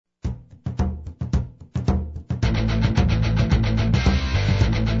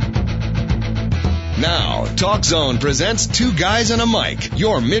Now, Talk Zone presents Two Guys and a Mic,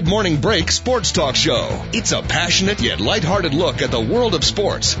 your mid-morning break sports talk show. It's a passionate yet lighthearted look at the world of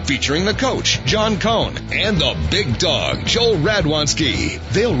sports, featuring the coach, John Cohn, and the big dog, Joel Radwanski.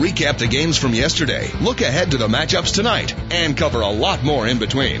 They'll recap the games from yesterday, look ahead to the matchups tonight, and cover a lot more in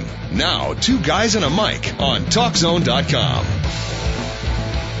between. Now, Two Guys and a Mic on TalkZone.com.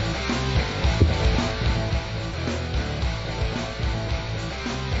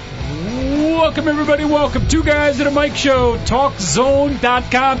 Welcome, everybody. Welcome. Two Guys and a Mic Show,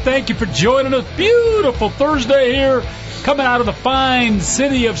 TalkZone.com. Thank you for joining us. Beautiful Thursday here, coming out of the fine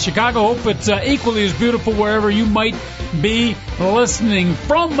city of Chicago. Hope it's equally as beautiful wherever you might be listening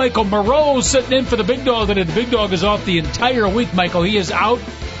from. Michael Moreau sitting in for the big dog today. The big dog is off the entire week, Michael. He is out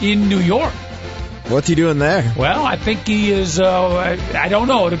in New York. What's he doing there? Well, I think he is, I don't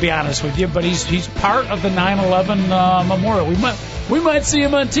know, to be honest with you, but he's part of the 9/11 memorial. We might see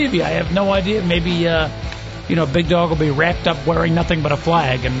him on TV. I have no idea. Maybe, Big Dog will be wrapped up wearing nothing but a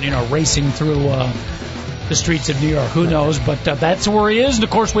flag and, racing through the streets of New York. Who knows? But that's where he is. And, of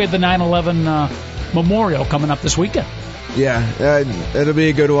course, we had the 9/11 memorial coming up this weekend. Yeah, it'll be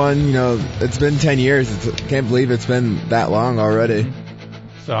a good one. It's been 10 years. Can't believe it's been that long already.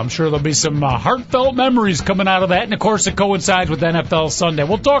 So I'm sure there'll be some heartfelt memories coming out of that. And, of course, it coincides with NFL Sunday.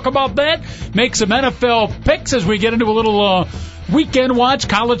 We'll talk about that, make some NFL picks as we get into a little weekend watch,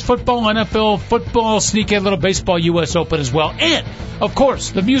 college football, NFL football, sneak in a little baseball, U.S. Open as well. And, of course,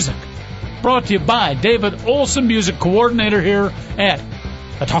 the music brought to you by David Olson, music coordinator here at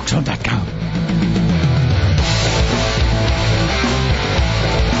TalkZone.com.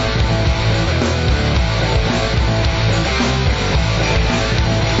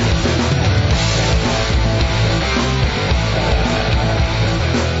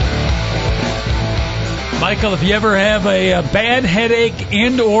 Michael, if you ever have a bad headache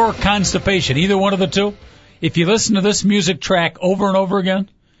and or constipation, either one of the two, if you listen to this music track over and over again,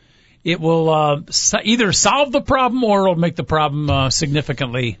 it will either solve the problem or it'll make the problem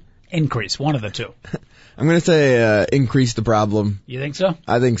significantly increase. One of the two. I'm going to say increase the problem. You think so?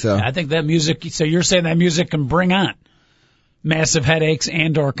 I think so. I think that music, so you're saying that music can bring on massive headaches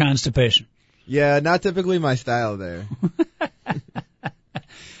and or constipation. Yeah, not typically my style there.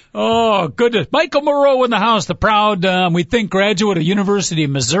 Oh, goodness. Michael Moreau in the house, the proud, we think, graduate of University of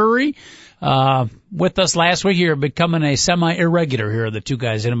Missouri, with us last week here, becoming a semi-irregular here at the Two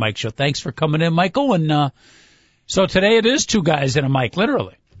Guys and a Mic Show. Thanks for coming in, Michael. And so today it is Two Guys and a Mic,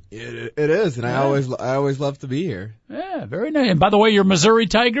 literally. It is, and yeah. I always love to be here. Yeah, very nice. And by the way, your Missouri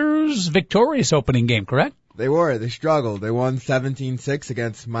Tigers victorious opening game, correct? They were. They struggled. They won 17-6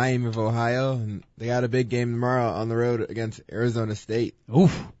 against Miami of Ohio, and they got a big game tomorrow on the road against Arizona State.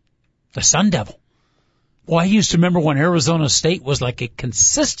 Oof. The Sun Devil. Well, I used to remember when Arizona State was like a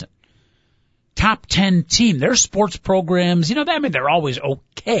consistent top 10 team. Their sports programs, they're always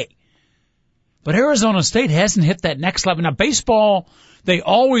okay. But Arizona State hasn't hit that next level. Now, baseball, they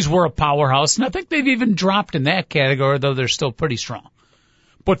always were a powerhouse, and I think they've even dropped in that category, though they're still pretty strong.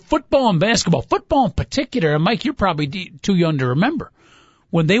 But football and basketball, football in particular, and Mike, you're probably too young to remember,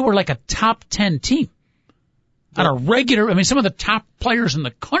 when they were like a top 10 team. On a regular, some of the top players in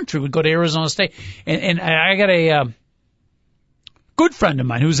the country would go to Arizona State. And I got a good friend of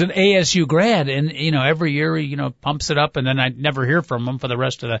mine who's an ASU grad, and, every year he, pumps it up, and then I never hear from him for the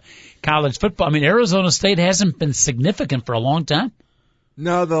rest of the college football. Arizona State hasn't been significant for a long time.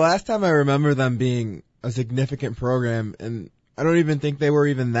 No, the last time I remember them being a significant program, and I don't even think they were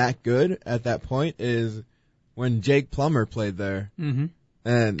even that good at that point, is when Jake Plummer played there. Mm-hmm.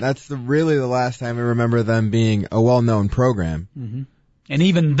 And that's really the last time I remember them being a well-known program. Mm-hmm. And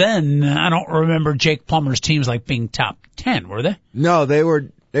even then, I don't remember Jake Plummer's teams like being top 10, were they? No, they were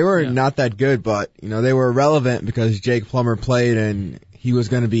not that good, but, they were relevant because Jake Plummer played and he was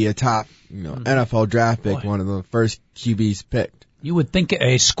going to be a top, NFL draft pick, one of the first QBs picked. You would think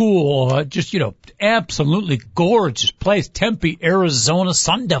a school, absolutely gorgeous place, Tempe, Arizona,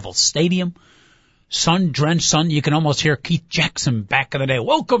 Sun Devil Stadium. Sun-drenched sun. You can almost hear Keith Jackson back in the day.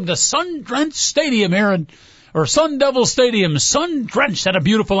 Welcome to Sun-drenched Stadium, Aaron, or Sun Devil Stadium. Sun-drenched. Had a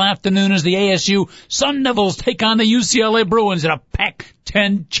beautiful afternoon as the ASU Sun Devils take on the UCLA Bruins in a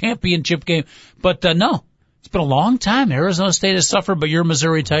Pac-10 championship game. But no, it's been a long time. Arizona State has suffered, but your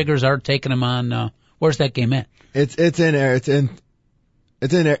Missouri Tigers are taking them on. Where's that game at? It's at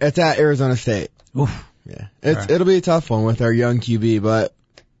Arizona State. Oof. Yeah, it'll be a tough one with our young QB, but.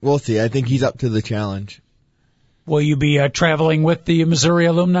 We'll see. I think he's up to the challenge. Will you be traveling with the Missouri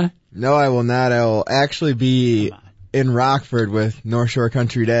alumni? No, I will not. I will actually be in Rockford with North Shore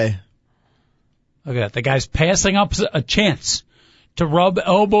Country Day. Look at that. The guy's passing up a chance to rub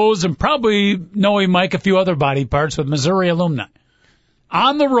elbows and probably, knowing Mike, a few other body parts with Missouri alumni.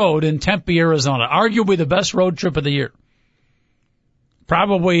 On the road in Tempe, Arizona, arguably the best road trip of the year.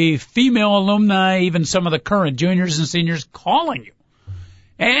 Probably female alumni, even some of the current juniors and seniors calling you,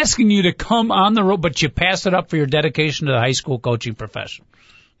 asking you to come on the road, but you pass it up for your dedication to the high school coaching profession.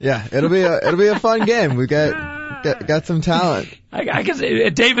 Yeah, it'll be a fun game. We got some talent. I guess,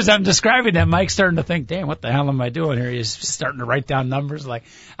 Dave, as I'm describing that, Mike's starting to think, damn, what the hell am I doing here? He's starting to write down numbers. Like,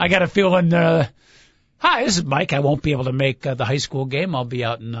 I got a feeling, hi, this is Mike. I won't be able to make the high school game. I'll be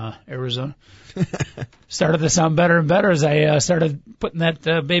out in Arizona. Started to sound better and better as I started putting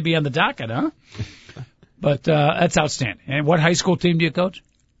that baby on the docket, huh? But that's outstanding. And what high school team do you coach?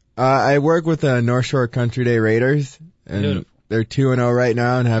 I work with the North Shore Country Day Raiders, and Beautiful. they're 2-0 right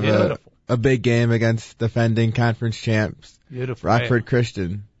now and have a big game against defending conference champs, Beautiful. Rockford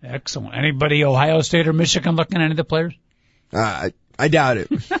Christian. Excellent. Anybody Ohio State or Michigan looking at any of the players? I doubt it.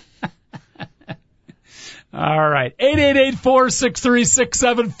 All right.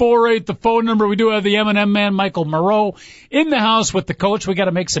 888-463-6748, the phone number. We do have the M&M man, Michael Moreau, in the house with the coach. We got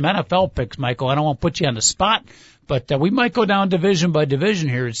to make some NFL picks, Michael. I don't want to put you on the spot, but we might go down division by division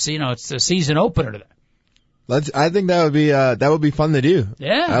here. It's the season opener today. I think that would be fun to do.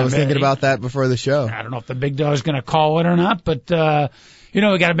 Yeah. I was thinking about that before the show. I don't know if the big dog's going to call it or not, but we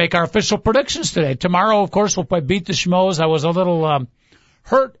got to make our official predictions today. Tomorrow, of course, we'll play Beat the Schmoes. I was a little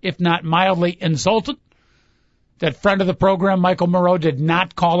hurt, if not mildly insulted, that friend of the program, Michael Moreau, did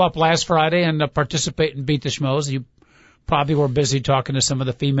not call up last Friday and participate in Beat the Schmoes. You probably were busy talking to some of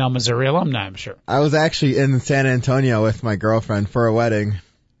the female Missouri alumni, I'm sure. I was actually in San Antonio with my girlfriend for a wedding.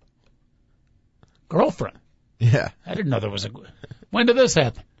 Girlfriend? Yeah. I didn't know there was when did this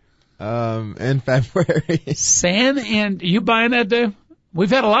happen? In February. And you buying that, Dave? We've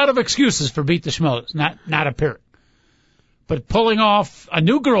had a lot of excuses for Beat the Schmoes, not appearing. But pulling off a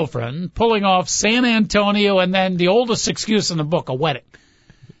new girlfriend, pulling off San Antonio, and then the oldest excuse in the book, a wedding.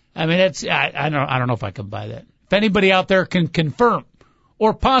 I mean, I don't know if I can buy that. If anybody out there can confirm,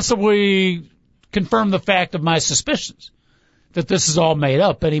 or possibly confirm the fact of my suspicions that this is all made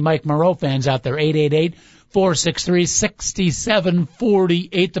up, any Mike Moreau fans out there,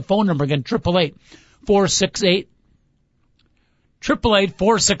 888-463-6748, the phone number again,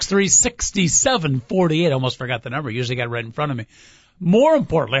 888-463-6748. Almost forgot the number. Usually got it right in front of me. More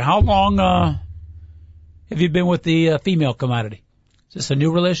importantly, how long have you been with the female commodity? Is this a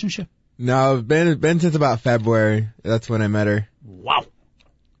new relationship? No, it's been since about February. That's when I met her. Wow.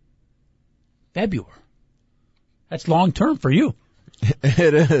 February. That's long term for you.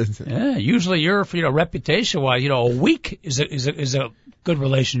 It is. Yeah, usually you're, reputation wise, a week is a good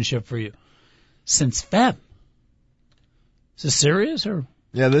relationship for you. Since Feb. Is this serious or?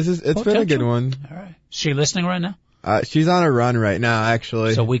 Yeah, it's been a good one. All right. Is she listening right now? She's on a run right now,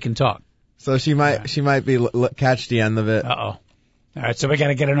 actually. So we can talk. So she might be catch the end of it. Uh-oh. All right, so we got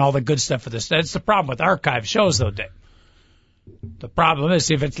to get in all the good stuff for this. That's the problem with archive shows, though, Dave. The problem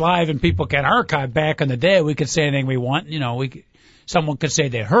is if it's live and people can archive back in the day, we could say anything we want. Someone could say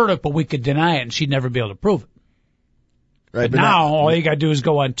they heard it, but we could deny it, and she'd never be able to prove it. Right, but now all you got to do is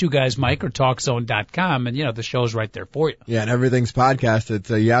go on Two Guys Mike or TalkZone.com, and, the show's right there for you. Yeah, and everything's podcasted,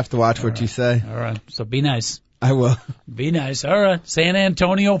 so you have to watch what you say. All right, so be nice. I will. Be nice. All right, San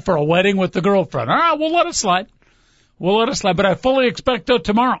Antonio for a wedding with the girlfriend. All right, we'll let it slide. But I fully expect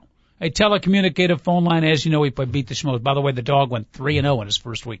tomorrow a telecommunicative phone line. As you know, we play Beat the Schmoes. By the way, the dog went 3-0 in his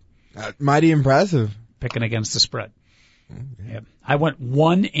first week. Mighty impressive. Picking against the spread. Okay. Yeah. I went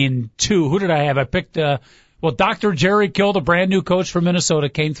 1-2. Who did I have? I picked, Dr. Jerry Kill, the brand new coach from Minnesota,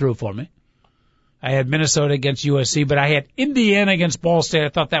 came through for me. I had Minnesota against USC, but I had Indiana against Ball State. I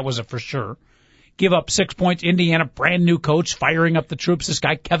thought that was a for sure. Give up 6 points. Indiana, brand new coach, firing up the troops. This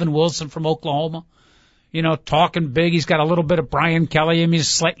guy, Kevin Wilson from Oklahoma. Talking big. He's got a little bit of Brian Kelly. He's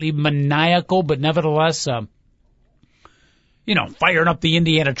slightly maniacal, but nevertheless, firing up the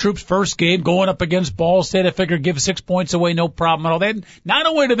Indiana troops. First game, going up against Ball State. I figured give 6 points away, no problem at all. Then, not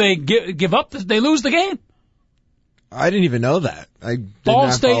only do they give up, they lose the game. I didn't even know that.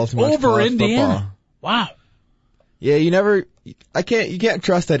 Ball State over Indiana. Football. Wow. Yeah, you can't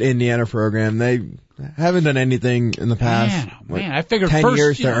trust that Indiana program. They haven't done anything in the past. Man, I figured 10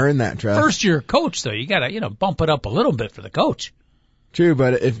 years to earn that trust. First year coach, though, you gotta, bump it up a little bit for the coach. True,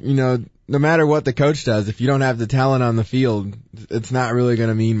 but if, no matter what the coach does, if you don't have the talent on the field, it's not really going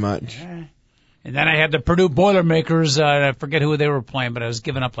to mean much. Yeah. And then I had the Purdue Boilermakers, I forget who they were playing, but I was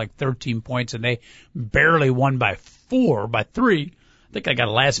giving up like 13 points and they barely won by 3. I think I got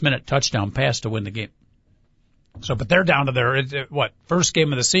a last minute touchdown pass to win the game. So, but they're down to their, first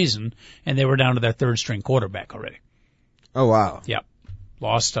game of the season, and they were down to their third string quarterback already. Oh, wow. Yep.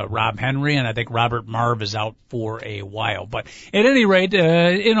 Lost Rob Henry, and I think Robert Marv is out for a while. But at any rate,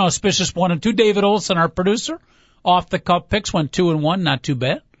 inauspicious 1-2. David Olson, our producer, off the cuff picks, went 2-1, not too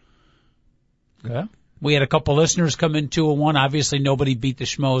bad. Yeah. We had a couple listeners come in 2-1. Obviously, nobody beat the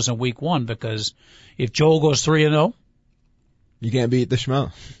Schmoes in week 1 because if Joel goes 3-0, you can't beat the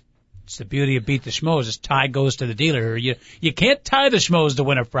Schmo. It's the beauty of beat the Schmoes is tie goes to the dealer. You can't tie the Schmoes to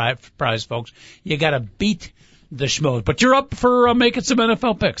win a prize, folks. You got to beat the Schmoes. But you're up for making some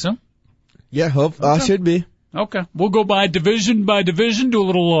NFL picks, huh? Yeah, I should be. Okay. We'll go by division, do a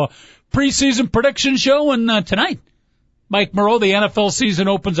little preseason prediction show, and tonight, Mike Moreau, the NFL season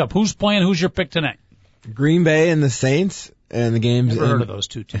opens up. Who's playing? Who's your pick tonight? Green Bay and the Saints, and the game's Never heard of those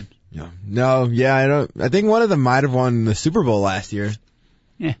two teams. No, I don't. I think one of them might have won the Super Bowl last year.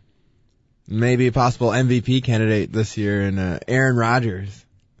 Yeah. Maybe a possible MVP candidate this year, and Aaron Rodgers.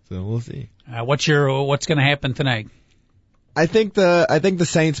 So we'll see. What's going to happen tonight? I think the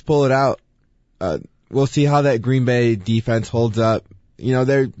Saints pull it out. We'll see how that Green Bay defense holds up.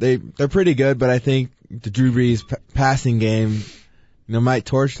 They're pretty good, but I think the Drew Brees passing game, might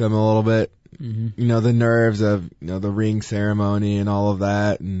torch them a little bit. Mm-hmm. The nerves of, the ring ceremony and all of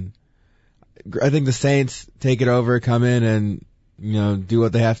that. And I think the Saints take it over, come in and, do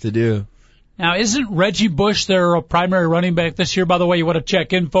what they have to do. Now, isn't Reggie Bush their primary running back this year? By the way, you want to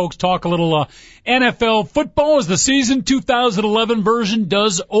check in, folks. Talk a little NFL football as the season 2011 version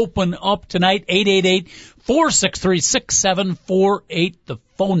does open up tonight. 888-463-6748, the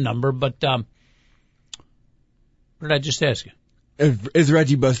phone number. But what did I just ask you? Is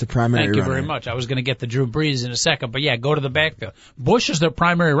Reggie Bush the primary runner? Thank you very much. I was going to get the Drew Brees in a second, but yeah, go to the backfield. Bush is their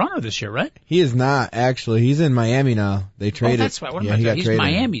primary runner this year, right? He is not, actually. He's in Miami now. They traded. Oh, that's right. What am I doing? He's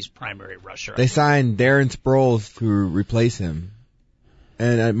Miami's primary rusher. They signed Darren Sproles to replace him.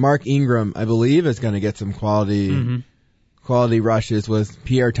 And Mark Ingram, I believe, is going to get some quality rushes with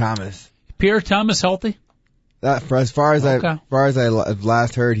Pierre Thomas. Pierre Thomas healthy? As far as I've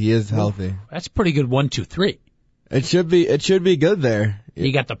last heard, he is healthy. That's pretty good 1-2-3. It should be good there.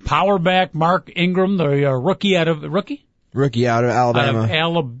 You got the power back, Mark Ingram, the rookie out of Alabama. Out of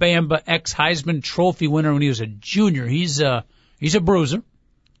Alabama, ex-Heisman Trophy winner when he was a junior. He's a bruiser.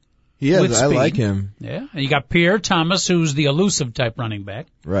 He is. I like him. Yeah. And you got Pierre Thomas, who's the elusive type running back.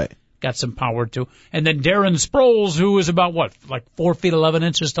 Right. Got some power too. And then Darren Sproles, who is about 4 feet 11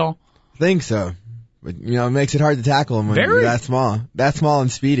 inches tall? I think so. But, it makes it hard to tackle him when you're that small. That small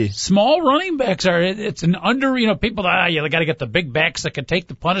and speedy. Small running backs it's an people you got to get the big backs that can take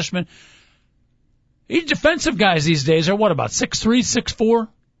the punishment. These defensive guys these days are about 6'3", 6'4"?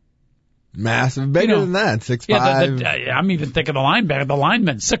 Massive, bigger than that, 6'5". Yeah, I'm even thinking the linebacker, the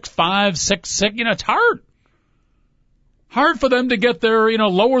linemen, 6'5", 6'6". It's hard. Hard for them to get their,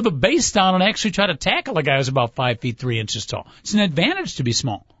 lower the base down and actually try to tackle a guy who's about 5 feet 3 inches tall. It's an advantage to be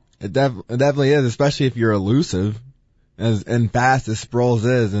small. It definitely is, especially if you're elusive and fast as Sproles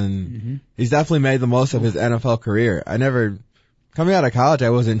is, and he's definitely made the most of his NFL career. Coming out of college,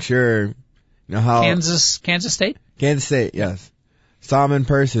 I wasn't sure, how. Kansas State? Kansas State, yes. Saw him in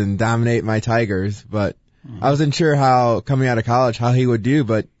person dominate my Tigers, but I wasn't sure coming out of college, how he would do,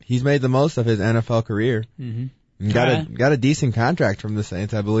 but he's made the most of his NFL career. Mm-hmm. And got a decent contract from the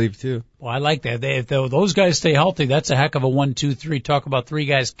Saints, I believe, too. Well, I like that. If those guys stay healthy, that's a heck of a 1-2-3. Talk about three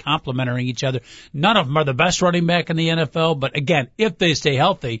guys complementing each other. None of them are the best running back in the NFL, but again, if they stay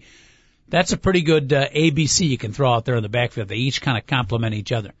healthy, that's a pretty good ABC you can throw out there in the backfield. They each kind of complement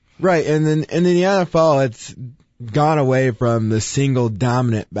each other. Right, and then in the NFL, it's gone away from the single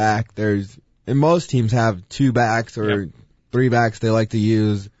dominant back. And most teams have two backs or three backs they like to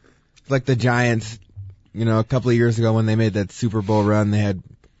use. Like the Giants. A couple of years ago when they made that Super Bowl run, they had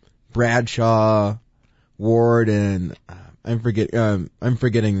Bradshaw, Ward, and I'm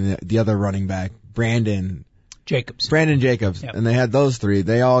forgetting the other running back, Brandon Jacobs. Yep. And they had those three.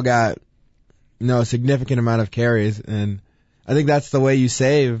 They all got a significant amount of carries, and I think that's the way you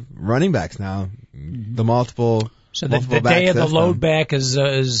save running backs now. Mm-hmm. The multiple. So the day of the load back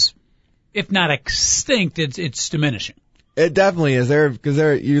is if not extinct, it's diminishing. It definitely is because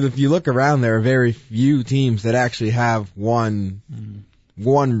if you look around, there are very few teams that actually have one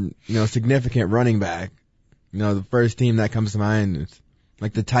significant running back. The first team that comes to mind is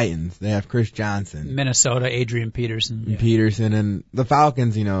like the Titans. They have Chris Johnson. Minnesota, Adrian Peterson. Yeah. Peterson, and the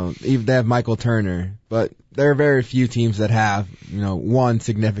Falcons, they have Michael Turner, but there are very few teams that have, one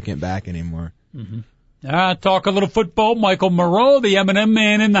significant back anymore. Mm-hmm. Talk a little football. Michael Moreau, the M&M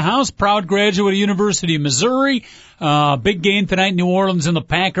man in the house, proud graduate of University of Missouri. Big game tonight, New Orleans and the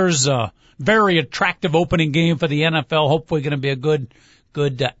Packers. Very attractive opening game for the NFL. Hopefully going to be a good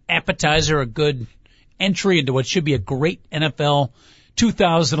appetizer, a good entry into what should be a great NFL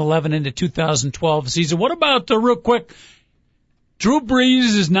 2011 into 2012 season. What about real quick? Drew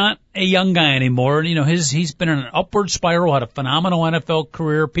Brees is not a young guy anymore. You know, he's been in an upward spiral, had a phenomenal NFL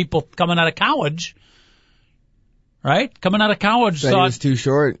career. People coming out of college, right? Coming out of college thought he was too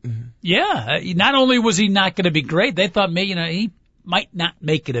short. Yeah, not only was he not going to be great, they thought he might not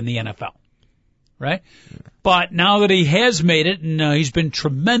make it in the NFL, right? Yeah. But now that he has made it and he's been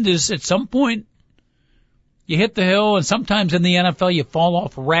tremendous, at some point you hit the hill, and sometimes in the NFL you fall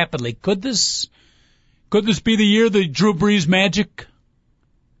off rapidly. Could this be the year the Drew Brees magic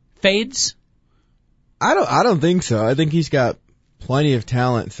fades? I don't think so. I think he's got plenty of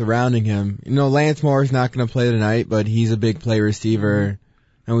talent surrounding him. You know, Lance Moore's not going to play tonight, but he's a big play receiver.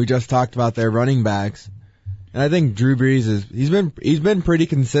 And we just talked about their running backs. And I think Drew Brees he's been pretty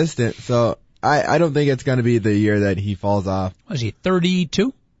consistent. So I don't think it's going to be the year that he falls off. Was he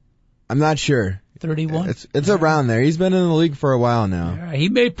 32? I'm not sure. 31? It's around there. He's been in the league for a while now. Right. He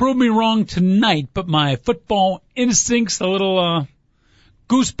may prove me wrong tonight, but my football instincts, the little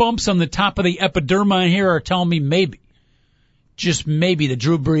goosebumps on the top of the epidermis here are telling me maybe, just maybe, the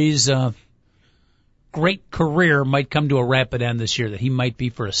Drew Brees great career might come to a rapid end this year, that he might be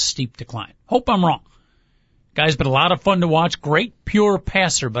for a steep decline. Hope I'm wrong. Guy's been a lot of fun to watch. Great pure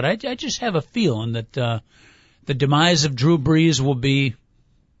passer, but I just have a feeling that the demise of Drew Brees will be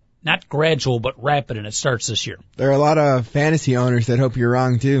not gradual, but rapid, and it starts this year. There are a lot of fantasy owners that hope you're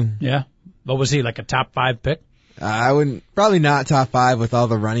wrong, too. Yeah? What was he, like a top 5 pick? I wouldn't, probably not top 5 with all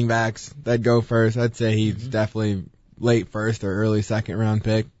the running backs that go first. I'd say he's definitely late first or early second round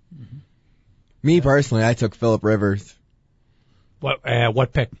pick. Mm-hmm. Me personally, I took Phillip Rivers. What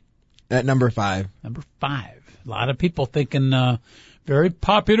pick? At number 5. Number 5. A lot of people thinking, very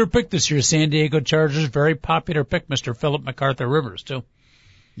popular pick this year. San Diego Chargers, very popular pick, Mr. Phillip MacArthur Rivers, too.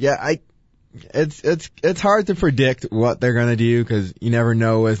 Yeah, it's hard to predict what they're gonna do, because you never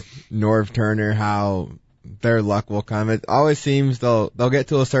know with Norv Turner how their luck will come. It always seems they'll get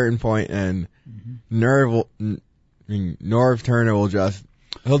to a certain point and Norv Turner will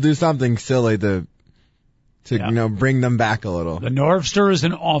he'll do something silly to bring them back a little. The Norvster is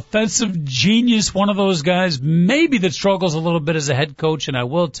an offensive genius, one of those guys maybe that struggles a little bit as a head coach, and I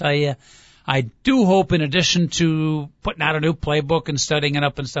will tell you, I do hope, in addition to putting out a new playbook and studying it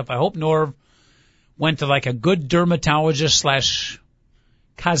up and stuff, I hope Norv went to like a good dermatologist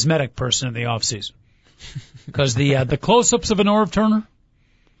 / cosmetic person in the off season. Because the close-ups of a Norv Turner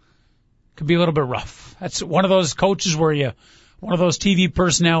could be a little bit rough. That's one of those coaches one of those TV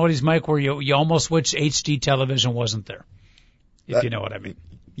personalities, Mike, where you almost wish HD television wasn't there. If you know what I mean.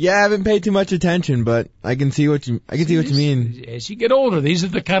 Yeah, I haven't paid too much attention, but I can see what you mean. As you get older, these are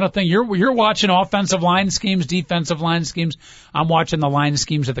the kind of thing you're watching offensive line schemes, defensive line schemes. I'm watching the line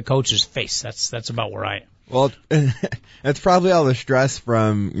schemes of the coach's face. That's about where I am. Well, that's probably all the stress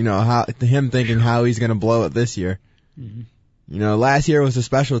from him thinking how he's going to blow it this year. Mm-hmm. Last year was the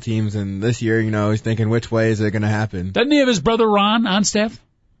special teams, and this year, he's thinking which way is it going to happen. Doesn't he have his brother Ron on staff?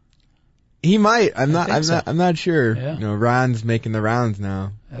 He might. I'm not sure. Yeah. Ron's making the rounds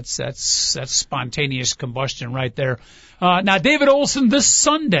now. That's spontaneous combustion right there. Now, David Olson, this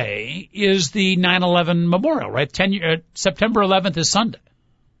Sunday is the 9/11 memorial, right? September 11th is Sunday,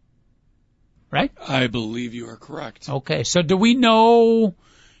 right? I believe you are correct. Okay, so do we know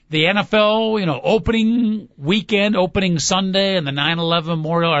the NFL, opening weekend, opening Sunday, and the 9/11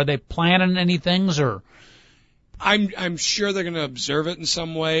 memorial? Are they planning any things, or? I'm sure they're going to observe it in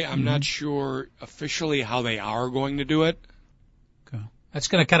some way. I'm not sure officially how they are going to do it. Okay. That's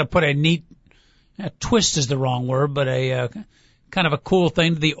going to kind of put a neat twist is the wrong word, but a kind of a cool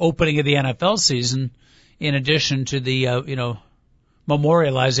thing to the opening of the NFL season, in addition to the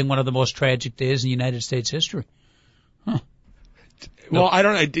memorializing one of the most tragic days in United States history. Huh. Well,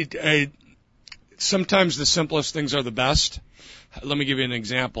 sometimes the simplest things are the best. Let me give you an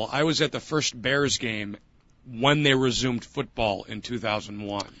example. I was at the first Bears game when they resumed football in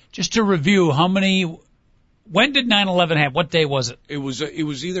 2001. Just to review, when did 9/11 happen? What day was it? It was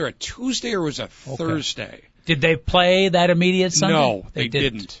either a Tuesday or it was a Thursday. Did they play that immediate Sunday? No, they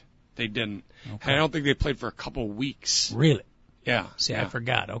didn't. They didn't. Okay. I don't think they played for a couple weeks. Really? Yeah. See, yeah. I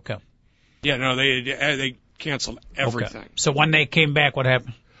forgot. Okay. Yeah, no, they canceled everything. Okay. So when they came back, what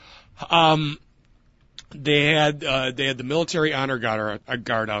happened? They had the military honor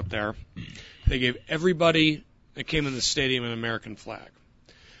guard out there. They gave everybody that came in the stadium an American flag.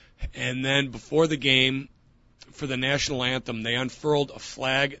 And then before the game, for the national anthem, they unfurled a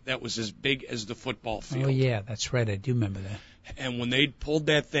flag that was as big as the football field. Oh, yeah, that's right. I do remember that. And when they pulled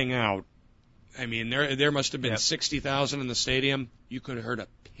that thing out, I mean, there must have been 60,000 in the stadium. You could have heard a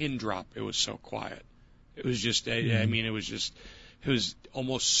pin drop. It was so quiet. It was just, I mean, it was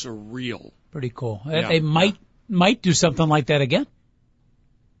almost surreal. Pretty cool. Yeah. They might do something like that again.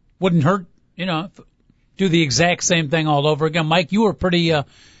 Wouldn't hurt, do the exact same thing all over again. Mike, you were pretty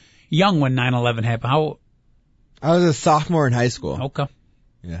young when 9/11 happened. I was a sophomore in high school. Okay.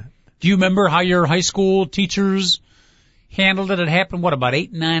 Yeah. Do you remember how your high school teachers handled it? It happened, about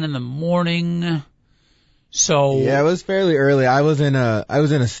 8, 9 in the morning? So. Yeah, it was fairly early. I was in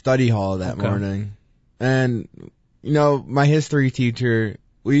a study hall that morning. And, my history teacher,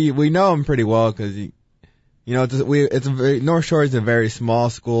 we know him pretty well because North Shore is a very small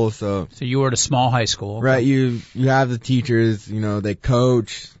school, so you were at a small high school. Okay. Right, you have the teachers, they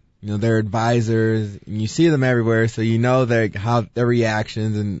coach, they're advisors, and you see them everywhere, so how their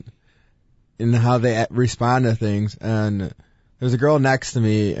reactions and how they respond to things. And there was a girl next to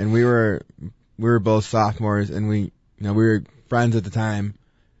me, and we were both sophomores, and we were friends at the time.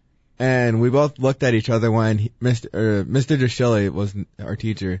 And we both looked at each other when Mr. DeShilly was our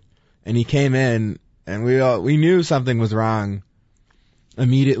teacher, and he came in, and we knew something was wrong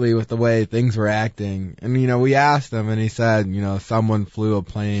immediately with the way things were acting. And, we asked him, and he said, someone flew a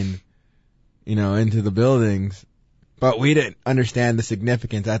plane, into the buildings. But we didn't understand the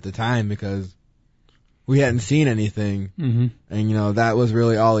significance at the time because we hadn't seen anything. Mm-hmm. And, that was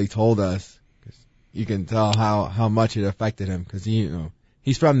really all he told us. You can tell how much it affected him because,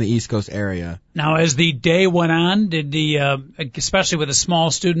 he's from the East Coast area. Now, as the day went on, did especially with a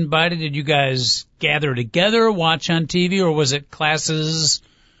small student body, did you guys gather together, watch on TV, or was it classes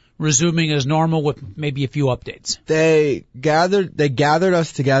resuming as normal with maybe a few updates? They gathered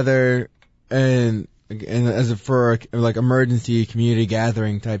us together and for emergency community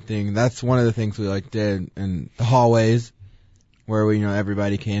gathering type thing. That's one of the things we did in the hallways where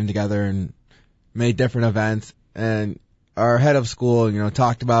everybody came together and made different events. And our head of school,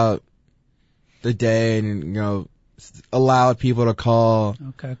 talked about the day and, allowed people to call.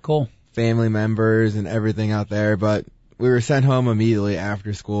 Okay, cool. Family members and everything out there. But we were sent home immediately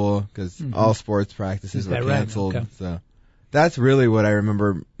after school because all sports practices were canceled. Right? Okay. So that's really what I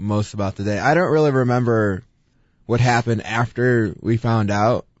remember most about the day. I don't really remember what happened after we found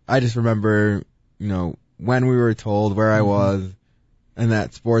out. I just remember, when we were told where I was. And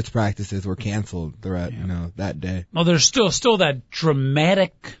that sports practices were canceled that day. Well, there's still that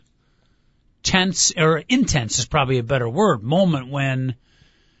dramatic, intense is probably a better word, moment when,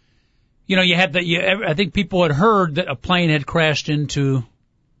 you had I think people had heard that a plane had crashed into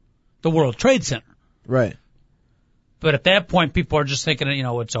the World Trade Center. Right. But at that point, people are just thinking,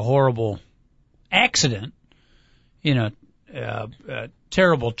 it's a horrible accident, a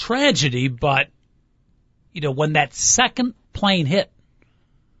terrible tragedy. But, when that second plane hit,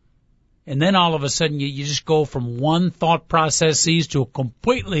 and then all of a sudden you just go from one thought processes to a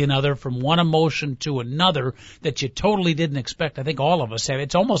completely another, from one emotion to another that you totally didn't expect. I think all of us have.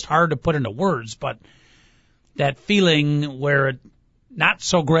 It's almost hard to put into words, but that feeling where it not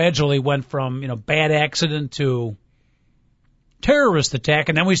so gradually went from, bad accident to terrorist attack,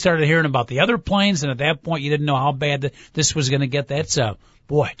 and then we started hearing about the other planes, and at that point you didn't know how bad this was going to get. That's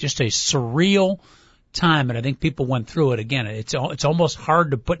just a surreal time, and I think people went through it again. It's almost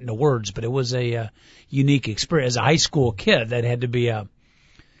hard to put into words, but it was a unique experience. As a high school kid, that had to be a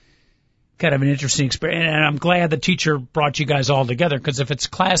kind of an interesting experience. And I'm glad the teacher brought you guys all together, because if it's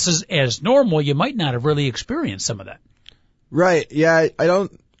classes as normal, you might not have really experienced some of that. Right. Yeah. I'm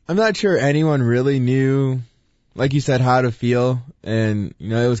not sure anyone really knew, like you said, how to feel. And,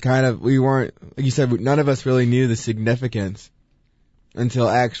 it was kind of, we weren't, like you said, none of us really knew the significance until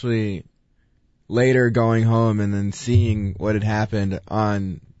actually later going home and then seeing what had happened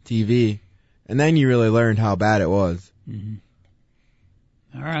on TV. And then you really learned how bad it was. Mm-hmm.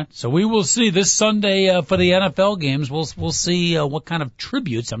 All right. So we will see this Sunday for the NFL games. We'll see what kind of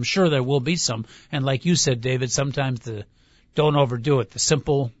tributes. I'm sure there will be some. And like you said, David, sometimes don't overdo it. The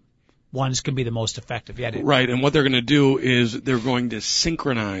simple ones can be the most effective. Yeah, right. And what they're going to do is they're going to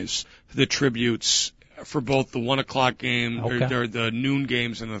synchronize the tributes for both the 1 o'clock game, or the noon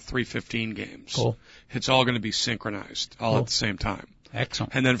games, and the 3:15 games. Cool. It's all going to be synchronized all at the same time.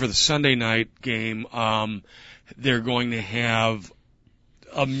 Excellent. And then for the Sunday night game, they're going to have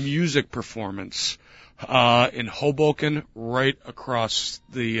a music performance in Hoboken, right across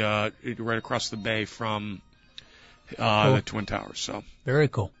the bay from the Twin Towers. So very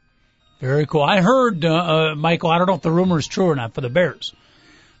cool. Very cool. I heard, Michael, I don't know if the rumor is true or not, for the Bears,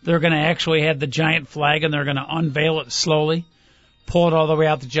 they're going to actually have the giant flag, and they're going to unveil it slowly, pull it all the way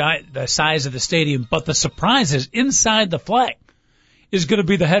out the size of the stadium. But the surprise is inside the flag is going to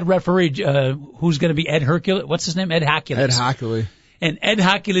be the head referee, who's going to be Ed Hercules. What's his name? Ed Hercules. Ed Hercules. and Ed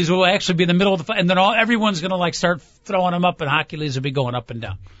Hockeylees will actually be in the middle of the, and then everyone's going to start throwing him up, and Hockeylees will be going up and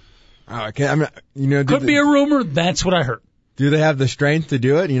down. Oh, okay. Could be a rumor. That's what I heard. Do they have the strength to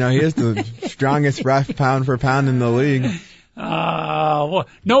do it? He is the strongest ref pound for pound in the league. Well,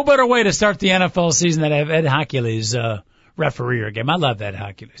 no better way to start the NFL season than have Ed Hockeylees referee a game. I love Ed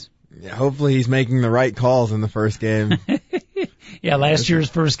Hockeylees. Yeah, hopefully he's making the right calls in the first game. Yeah, last year's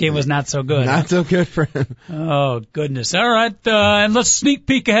first game was not so good. Not so good for him. Oh, goodness. All right, and let's sneak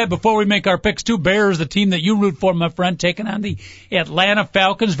peek ahead before we make our picks. Bears, the team that you root for, my friend, taking on the Atlanta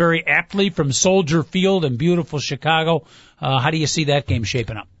Falcons, very aptly from Soldier Field in beautiful Chicago. How do you see that game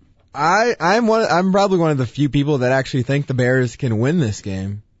shaping up? I'm probably one of the few people that actually think the Bears can win this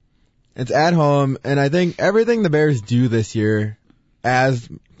game. It's at home, and I think everything the Bears do this year, as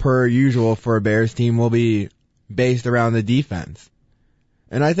per usual for a Bears team, will be based around the defense.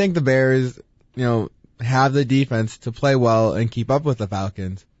 And I think the Bears, have the defense to play well and keep up with the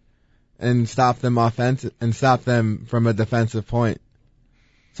Falcons and stop them stop them from a defensive point.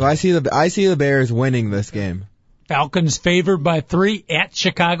 So I see the Bears winning this game. Falcons favored by 3 at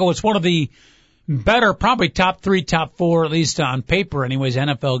Chicago. It's one of the better, probably top 3, top 4, at least on paper anyways,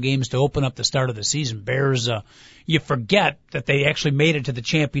 NFL games to open up the start of the season. Bears, you forget that they actually made it to the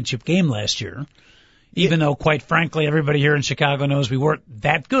championship game last year, even though, quite frankly, everybody here in Chicago knows we weren't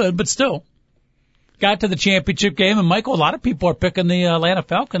that good, but still got to the championship game. And, Michael, a lot of people are picking the Atlanta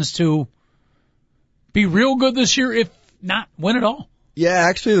Falcons to be real good this year, if not win it all. Yeah,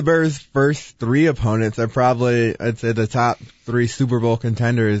 actually the Bears' first 3 opponents are probably, I'd say, the top 3 Super Bowl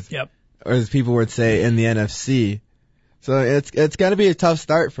contenders. Yep. Or as people would say, in the NFC. So it's going to be a tough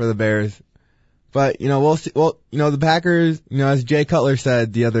start for the Bears. But, we'll see. Well, the Packers, as Jay Cutler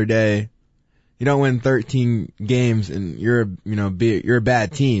said the other day, you don't win 13 games and you're a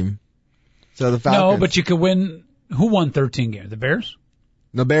bad team. So the Falcons. No, but you could win. Who won 13 games? The Bears?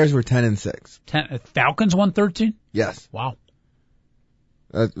 The Bears were 10-6. Falcons won 13? Yes. Wow.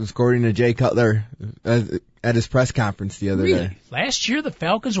 That was according to Jay Cutler at his press conference the other day. Last year the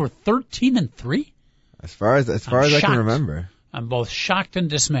Falcons were 13-3? As far as I can remember. I'm both shocked and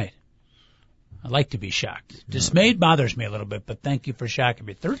dismayed. I like to be shocked. Dismayed bothers me a little bit, but thank you for shocking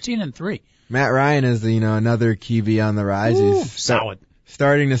me. 13-3. Matt Ryan is another QB on the rise. He's solid.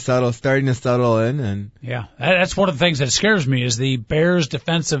 Starting to settle in, and yeah, that's one of the things that scares me is the Bears'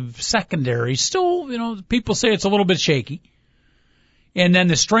 defensive secondary. Still, people say it's a little bit shaky. And then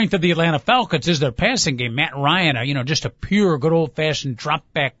the strength of the Atlanta Falcons is their passing game. Matt Ryan, just a pure, good old-fashioned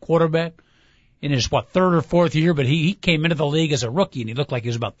drop-back quarterback in his, 3rd or 4th year, but he came into the league as a rookie, and he looked like he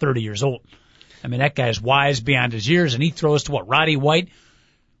was about 30 years old. I mean, that guy's wise beyond his years, and he throws to Roddy White,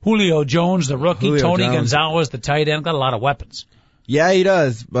 Julio Jones, the rookie, Tony Gonzalez, the tight end, got a lot of weapons. Yeah, he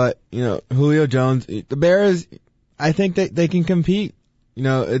does, but, Julio Jones, the Bears, I think they can compete.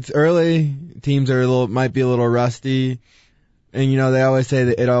 It's early, teams might be a little rusty. And, they always say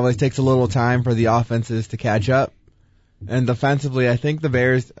that it always takes a little time for the offenses to catch up. And defensively, I think the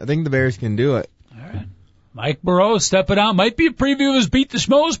Bears can do it. All right. Mike Burrow stepping out. Might be a preview of his Beat the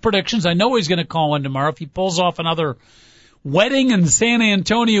Schmoes predictions. I know he's going to call in tomorrow if he pulls off another wedding in San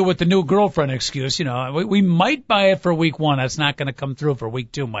Antonio with the new girlfriend excuse. We might buy it for week 1. That's not going to come through for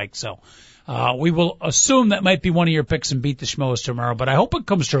week 2, Mike. So, we will assume that might be one of your picks and Beat the Schmoes tomorrow, but I hope it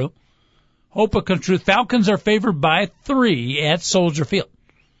comes true. Falcons are favored by 3 at Soldier Field.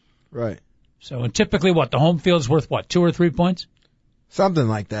 Right. So, and typically the home field's worth 2 or 3 points? Something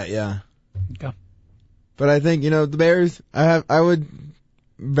like that, yeah. Okay. But I think, the Bears, I would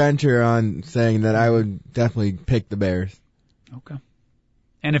venture on saying that I would definitely pick the Bears. Okay.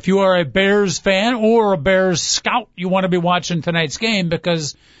 And if you are a Bears fan or a Bears scout, you want to be watching tonight's game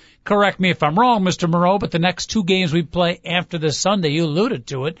because, correct me if I'm wrong, Mr. Moreau, but the next 2 games we play after this Sunday, you alluded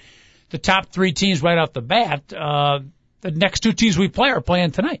to it, the top 3 teams right off the bat, the next 2 teams we play are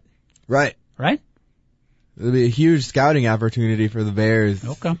playing tonight. Right. Right? It'll be a huge scouting opportunity for the Bears.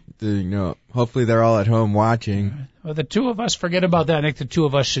 Okay. Hopefully they're all at home watching. Well, the 2 of us, forget about that. I think the 2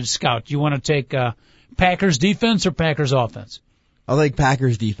 of us should scout. You want to take Packers defense or Packers offense? I'll take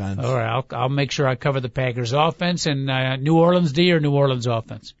Packers defense. All right. I'll make sure I cover the Packers offense and New Orleans D or New Orleans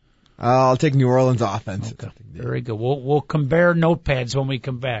offense. I'll take New Orleans offense. Okay. Very good. We'll compare notepads when we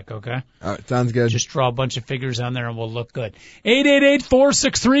come back, okay? All right, sounds good. Just draw a bunch of figures on there and we'll look good.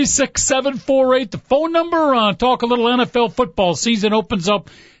 888-463-6748, the phone number. Talk a little NFL football. Season opens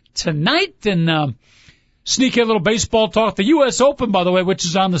up tonight and sneaky little baseball talk. The U.S. Open, by the way, which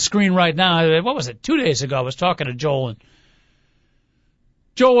is on the screen right now. What was it? 2 days ago I was talking to Joel, and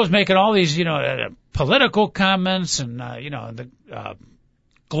Joel was making all these, political comments and, the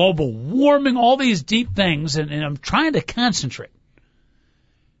global warming, all these deep things, and I'm trying to concentrate.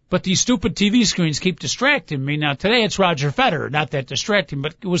 But these stupid TV screens keep distracting me. Now, today it's Roger Federer, not that distracting,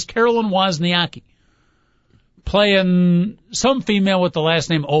 but it was Caroline Wozniacki playing some female with the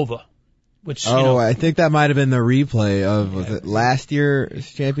last name Ova. Which, I think that might have been the replay of was it last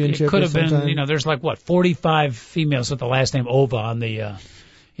year's championship. It could have sometime? been, there's 45 females with the last name Ova on the,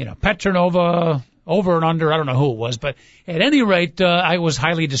 Petranova, over and under, I don't know who it was, but at any rate, I was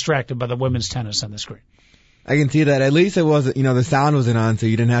highly distracted by the women's tennis on the screen. I can see that. At least it wasn't, the sound wasn't on, so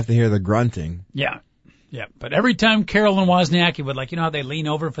you didn't have to hear the grunting. Yeah. But every time Caroline Wozniacki would, how they lean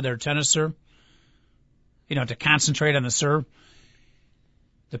over for their tennis serve, to concentrate on the serve.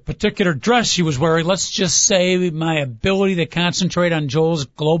 The particular dress she was wearing, let's just say my ability to concentrate on Joel's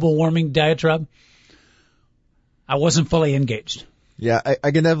global warming diatribe, I wasn't fully engaged. Yeah,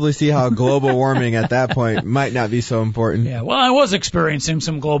 I can definitely see how global warming at that point might not be so important. Yeah, well, I was experiencing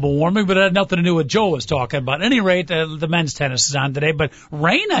some global warming, but it had nothing to do with what Joel was talking about. At any rate, the men's tennis is on today, but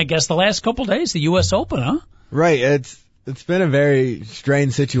rain, I guess, the last couple of days, the U.S. Open, huh? Right, it's been a very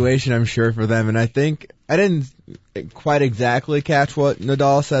strange situation, I'm sure, for them, and I think I didn't quite exactly catch what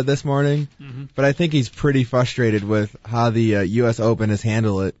Nadal said this morning, but I think he's pretty frustrated with how the U.S. Open has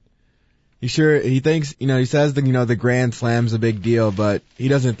handled it. He thinks, he says the Grand Slam's a big deal, but he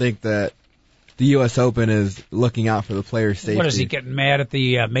doesn't think that the U.S. Open is looking out for the players' safety. What, is he getting mad at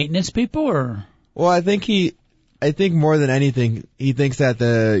the maintenance people, or? Well, I think more than anything, he thinks that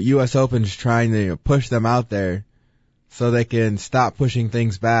the U.S. Open's trying to push them out there so they can stop pushing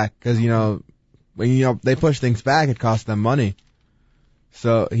things back, because, when they push things back, it costs them money.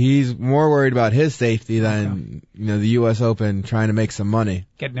 So he's more worried about his safety than, the U.S. Open trying to make some money.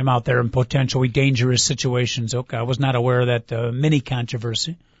 Getting him out there in potentially dangerous situations. Okay, I was not aware of that mini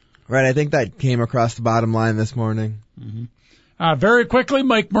controversy. Right, I think that came across the bottom line this morning. Very quickly,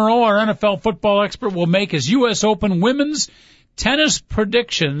 Mike Moreau, our NFL football expert, will make his U.S. Open women's tennis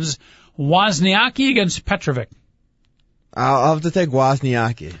predictions. Wozniacki against Petrovic. I'll have to take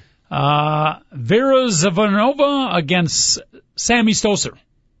Wozniacki. Vera Zvonareva against Sammy Stosur.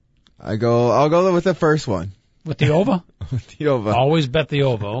 I'll go with the first one. With the Ova? With the Ova. Always bet the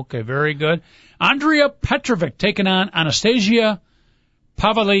Ova. Okay, very good. Andrea Petrovic taking on Anastasia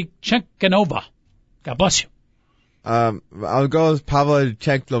Pavlyuchenkova. God bless you. I'll go with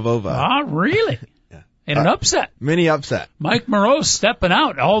Pavlyuchenkova. Ah, really? Yeah. In an upset. Mini upset. Mike Moreau stepping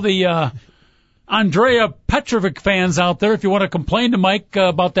out. All the Andrea Petrovic fans out there, if you want to complain to Mike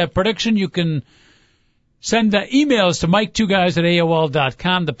about that prediction, you can send emails to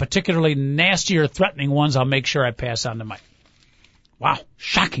Mike2Guys@AOL.com. The particularly nasty or threatening ones, I'll make sure I pass on to Mike. Wow,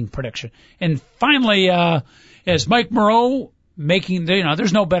 shocking prediction. And finally, as Mike Moreau making,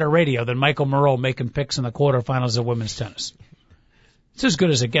 there's no better radio than Michael Moreau making picks in the quarterfinals of women's tennis. It's as good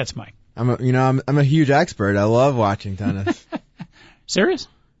as it gets, Mike. I'm a huge expert. I love watching tennis. Serious?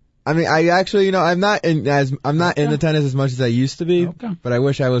 I mean, I actually, I'm not into tennis as much as I used to be, but I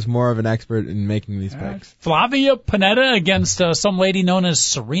wish I was more of an expert in making these picks. Flavia Pannetta against some lady known as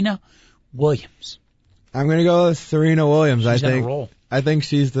Serena Williams. I'm gonna go with Serena Williams. She's on a roll. I think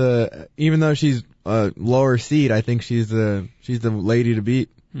she's even though she's a lower seed, I think she's the lady to beat.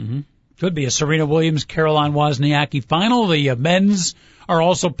 Could be a Serena Williams, Caroline Wozniacki final. The men's are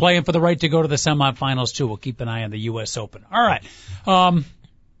also playing for the right to go to the semifinals too. We'll keep an eye on the U.S. Open. All right.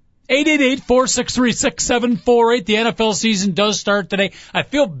 888-463-6748. The NFL season does start today. I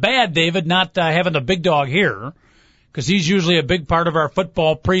feel bad, David, not having the big dog here, because he's usually a big part of our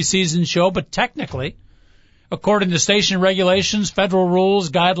football preseason show. But technically, according to station regulations, federal rules,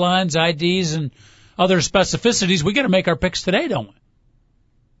 guidelines, IDs, and other specificities, we got to make our picks today, don't we?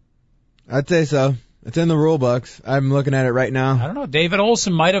 I'd say so. It's in the rule books. I'm looking at it right now. I don't know. David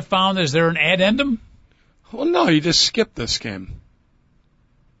Olson might have found, is there an addendum? Well, no, you just skipped this game.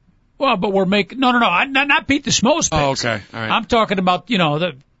 Well, but we're making not Pete the Schmo's picks. Oh, okay, all right. I'm talking about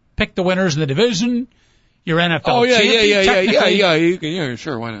pick the winners in the division, your NFL. Oh yeah, champion, yeah.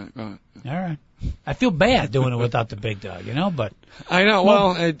 Sure, why not? Go ahead. All right. I feel bad doing it without the big dog, but I know.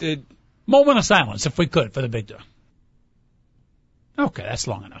 Well, moment of silence if we could for the big dog. Okay, that's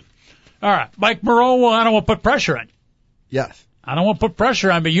long enough. All right, Mike Moreau. I don't want to put pressure on you. Yes. I don't want to put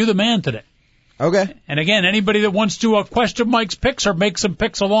pressure on, but you the man today. Okay. And again, anybody that wants to question Mike's picks or make some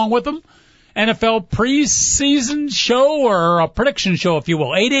picks along with them, NFL preseason show or a prediction show, if you will,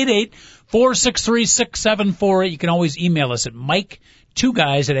 888-463-6748. You can always email us at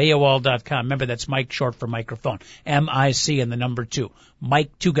Mike2Guys@AOL.com. Remember, that's Mike short for microphone. M-I-C and the number 2.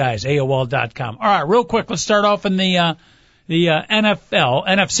 Mike2Guys@AOL.com. All right, real quick, let's start off in the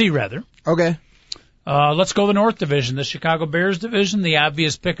NFC rather. Okay. Let's go to the North Division, the Chicago Bears division. The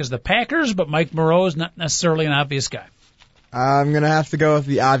obvious pick is the Packers, but Mike Moreau is not necessarily an obvious guy. I'm going to have to go with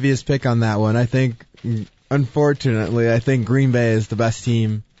the obvious pick on that one. I think, unfortunately, Green Bay is the best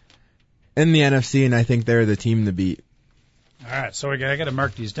team in the NFC, and I think they're the team to beat. All right, so I got to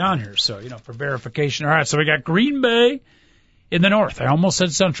mark these down here, so, for verification. All right, so we got Green Bay in the north. I almost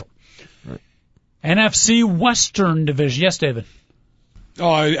said Central. Right. NFC Western Division. Yes, David? Oh,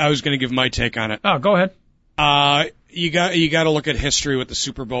 I was going to give my take on it. Oh, go ahead. You got to look at history with the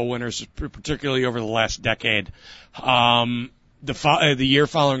Super Bowl winners, particularly over the last decade. The year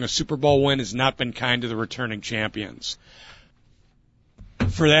following a Super Bowl win has not been kind to the returning champions.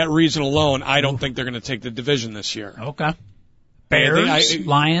 For that reason alone, I don't think they're going to take the division this year. Okay. Bears,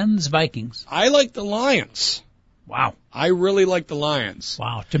 Lions, Vikings. I like the Lions. Wow. I really like the Lions.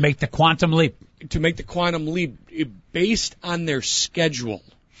 Wow. To make the quantum leap. Based on their schedule.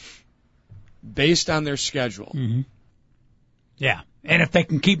 Mm-hmm. Yeah. And if they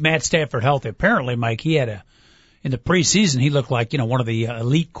can keep Matt Stafford healthy, apparently, Mike, in the preseason, he looked like, one of the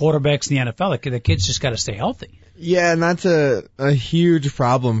elite quarterbacks in the NFL. The kid's just got to stay healthy. Yeah, and that's a huge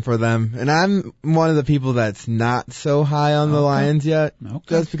problem for them. And I'm one of the people that's not so high on the Lions yet. Okay.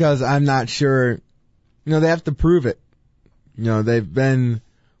 Just because I'm not sure, they have to prove it. They've been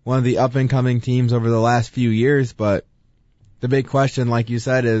one of the up-and-coming teams over the last few years, but the big question, like you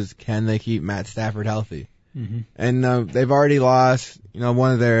said, is can they keep Matt Stafford healthy? Mm-hmm. And they've already lost,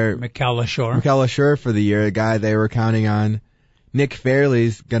 one of their Mikel LaSure for the year, a guy they were counting on. Nick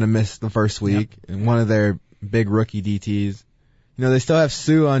Fairley's gonna miss the first week, and one of their big rookie DTs. They still have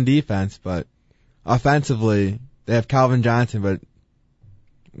Sue on defense, but offensively they have Calvin Johnson. But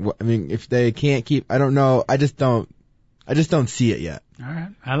if they can't keep, I don't know. I just don't see it yet. All right.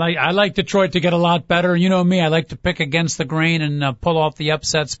 I like Detroit to get a lot better. You know me, I like to pick against the grain and pull off the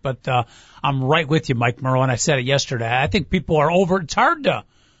upsets, but I'm right with you, Mike Morrow, and I said it yesterday. I think people are it's hard to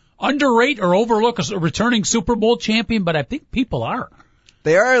underrate or overlook a returning Super Bowl champion, but I think people are.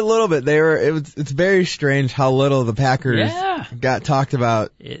 They are a little bit. It's very strange how little the Packers got talked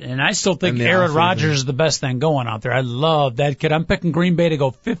about. And I still think Aaron Rodgers is the best thing going out there. I love that kid. I'm picking Green Bay to go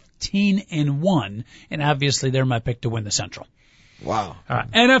 15-1, and obviously they're my pick to win the Central. Wow. All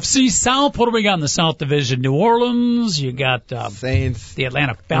right. NFC South. What do we got in the South Division? New Orleans. You got Saints. The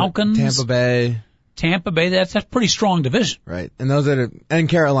Atlanta Falcons. Tampa Bay. That's a pretty strong division. Right. And and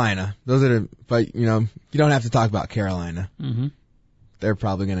Carolina. But you don't have to talk about Carolina. Mm-hmm. They're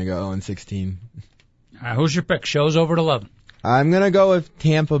probably going to go 0-16. All right, who's your pick? Show's over at 11. I'm going to go with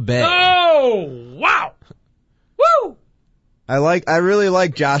Tampa Bay. Oh, wow. Woo! I really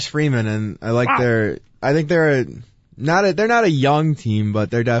like Josh Freeman, and I think they're not a young team, but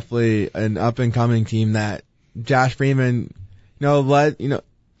they're definitely an up and coming team that Josh Freeman, they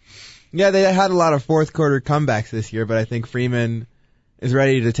had a lot of fourth quarter comebacks this year, but I think Freeman is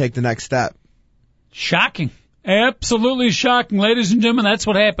ready to take the next step. Shocking. Absolutely shocking. Ladies and gentlemen, that's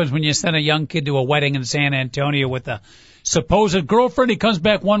what happens when you send a young kid to a wedding in San Antonio with a supposed girlfriend. He comes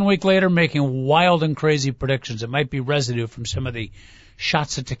back 1 week later making wild and crazy predictions. It might be residue from some of the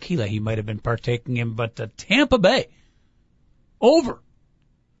shots of tequila he might have been partaking in. But Tampa Bay, over.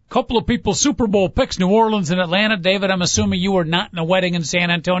 Couple of people's Super Bowl picks, New Orleans and Atlanta. David, I'm assuming you were not in a wedding in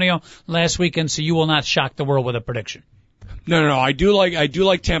San Antonio last weekend, so you will not shock the world with a prediction. No. I do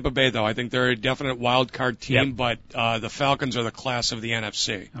like Tampa Bay though. I think they're a definite wild card team, but the Falcons are the class of the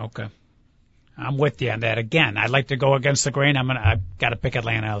NFC. Okay. I'm with you on that. Again, I'd like to go against the grain. I've got to pick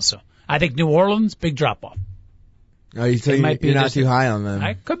Atlanta also. I think New Orleans, big drop off. Oh, you're not too high on them.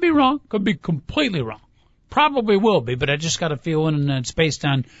 I could be wrong. Could be completely wrong. Probably will be, but I just got a feeling, and it's based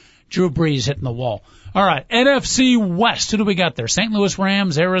on Drew Brees hitting the wall. All right, NFC West. Who do we got there? St. Louis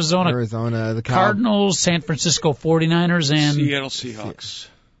Rams, Arizona, the Cardinals, San Francisco 49ers, and Seattle Seahawks.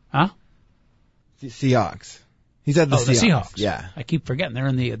 Huh? Seahawks. He said the Seahawks. Yeah. I keep forgetting they're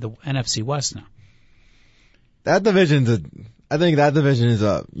in the NFC West now. That division is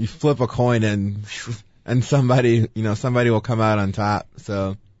you flip a coin and somebody will come out on top.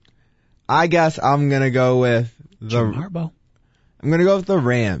 So I guess I'm going to go with Jim Harbaugh. I'm going to go with the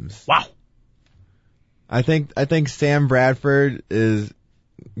Rams. Wow. I think Sam Bradford is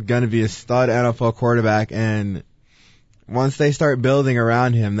going to be a stud NFL quarterback, and once they start building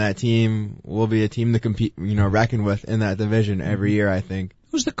around him, that team will be a team to compete, reckon with in that division every year, I think.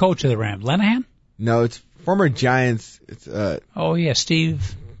 Who's the coach of the Rams? Lenahan? No, it's former Giants. It's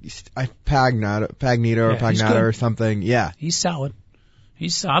Steve Pagnato or something. Yeah. He's solid.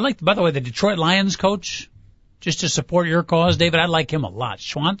 I like, by the way, the Detroit Lions coach, just to support your cause, David. I like him a lot.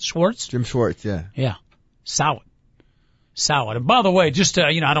 Jim Schwartz, yeah. Yeah. Solid. solid. And by the way, just to,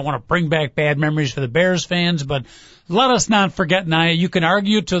 I don't want to bring back bad memories for the Bears fans, but let us not forget, now you can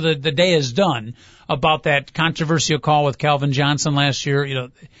argue till the day is done about that controversial call with Calvin Johnson last year.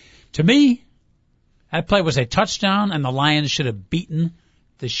 To me, that play was a touchdown, and the Lions should have beaten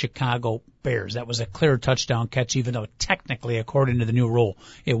the Chicago Bears. That was a clear touchdown catch, even though technically, according to the new rule,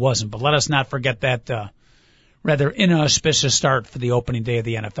 it wasn't. But let us not forget that rather inauspicious start for the opening day of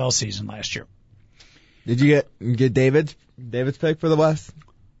the NFL season last year. Did you get David's pick for the West?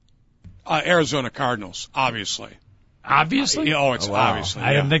 Arizona Cardinals, obviously. Obviously? It's obviously.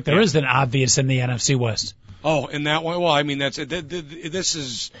 I don't think there is an obvious in the NFC West. Oh, in that one? Well, I mean, this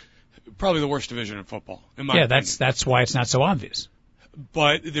is probably the worst division in football, in my opinion. That's why it's not so obvious.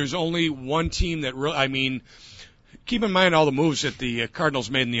 But there's only one team that really, keep in mind all the moves that the Cardinals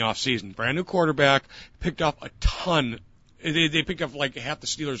made in the offseason. Brand new quarterback, picked up a ton. They picked up like half the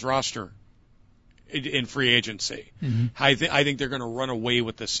Steelers roster in free agency. Mm-hmm. I think they're going to run away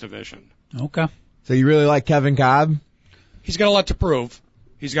with this division. Okay. So you really like Kevin Cobb? He's got a lot to prove.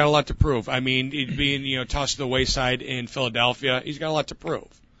 Being tossed to the wayside in Philadelphia, he's got a lot to prove.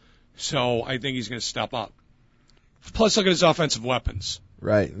 So I think he's going to step up. Plus, look at his offensive weapons.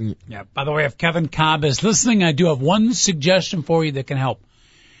 Right. Yeah. By the way, if Kevin Cobb is listening, I do have one suggestion for you that can help.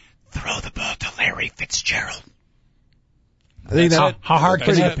 Throw the ball to Larry Fitzgerald. I think how hard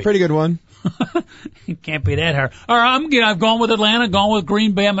can that be? Pretty good one. It can't be that hard. All right, I've gone with Atlanta, gone with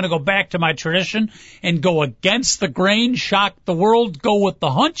Green Bay. I'm going to go back to my tradition and go against the grain, shock the world, go with the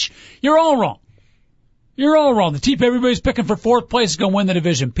hunch. You're all wrong. The team everybody's picking for fourth place is going to win the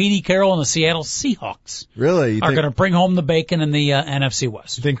division. Petey Carroll and the Seattle Seahawks are going to bring home the bacon in the NFC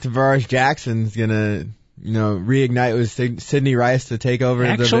West. You think Tavares Jackson's going to, reignite with Sidney Rice to take over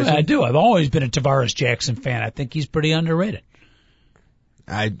the division? Actually, I do. I've always been a Tavares Jackson fan. I think he's pretty underrated.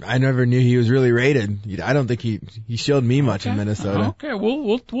 I never knew he was really rated. I don't think he showed me much in Minnesota. Okay,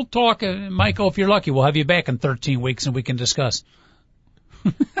 we'll talk, Michael. If you're lucky, we'll have you back in 13 weeks and we can discuss.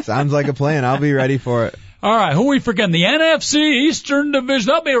 Sounds like a plan. I'll be ready for it. All right, who are we forgetting? The NFC Eastern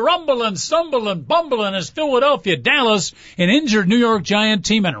Division. They'll be rumbling, stumbling, bumbling as Philadelphia, Dallas, an injured New York Giant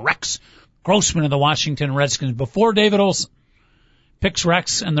team, and Rex Grossman of the Washington Redskins. Before David Olson picks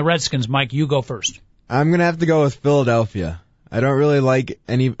Rex and the Redskins, Mike, you go first. I'm gonna have to go with Philadelphia. I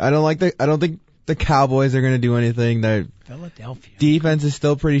don't think the Cowboys are gonna do anything. Their Philadelphia defense is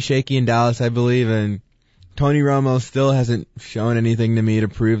still pretty shaky in Dallas, I believe, and Tony Romo still hasn't shown anything to me to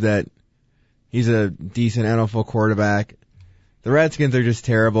prove that he's a decent NFL quarterback. The Redskins are just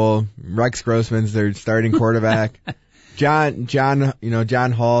terrible. Rex Grossman's their starting quarterback. John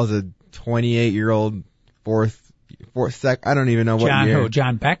Hall is a 28-year-old I don't even know what year.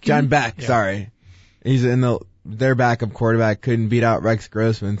 John Beck? John Beck, yeah. Sorry. He's their backup quarterback couldn't beat out Rex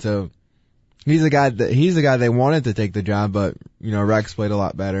Grossman, so he's the guy they wanted to take the job, but Rex played a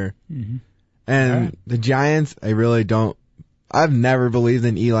lot better. Mm-hmm. And the Giants, I've never believed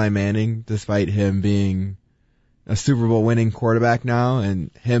in Eli Manning, despite him being a Super Bowl winning quarterback now, and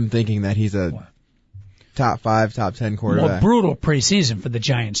him thinking that he's a top 5, top 10 quarterback. Well, brutal preseason for the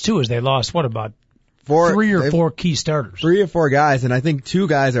Giants too, as they lost about 3 or 4 key starters. 3 or 4 guys, and I think 2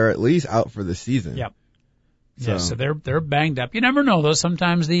 guys are at least out for the season. Yep. So they're banged up. You never know though.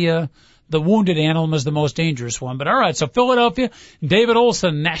 Sometimes the wounded animal is the most dangerous one. But all right, so Philadelphia, David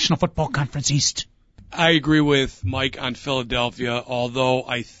Olson, National Football Conference East. I agree with Mike on Philadelphia, although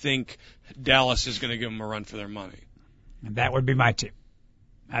I think Dallas is going to give them a run for their money. And that would be my team.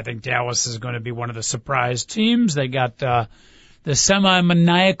 I think Dallas is going to be one of the surprise teams. They got the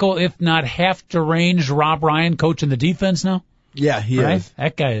semi-maniacal, if not half-deranged Rob Ryan coaching the defense now. Yeah, he is.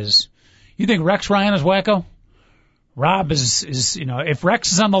 That guy is. You think Rex Ryan is wacko? Rob is if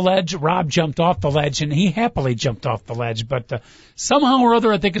Rex is on the ledge, Rob jumped off the ledge, and he happily jumped off the ledge. But somehow or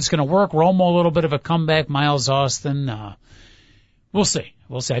other, I think it's going to work. Romo, a little bit of a comeback. Miles Austin. We'll see.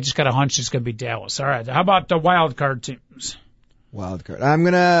 I just got a hunch it's going to be Dallas. All right. How about the wild card teams? Wild card. I'm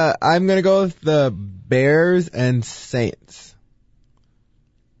gonna go with the Bears and Saints.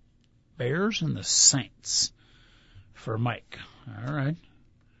 Bears and the Saints for Mike. All right.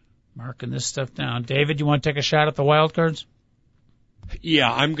 Marking this stuff down. David, you want to take a shot at the wild cards?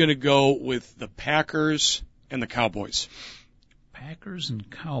 Yeah, I'm going to go with the Packers and the Cowboys. Packers and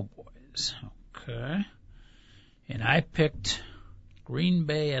Cowboys. Okay. And I picked Green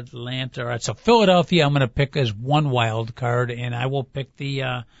Bay, Atlanta. All right, so Philadelphia I'm going to pick as one wild card, and I will pick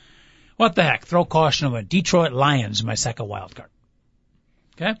the, what the heck, throw caution over Detroit Lions, my second wild card.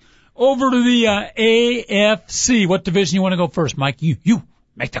 Okay. Over to the AFC. What division you want to go first, Mike? You.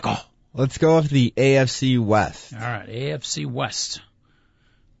 Make the call. Let's go with the AFC West. All right, AFC West.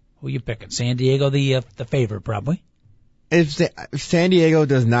 Who you picking? San Diego, the favorite, probably. if San Diego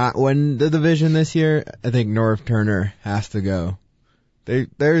does not win the division this year, I think North Turner has to go.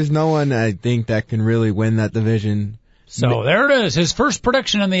 There's no one I think that can really win that division. So there it is. His first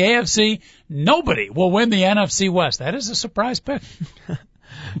prediction in the AFC, nobody will win the NFC West. That is a surprise pick.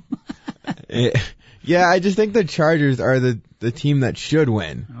 Yeah, I just think the Chargers are the team that should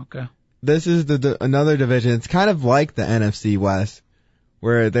win. Okay. This is another division. It's kind of like the NFC West,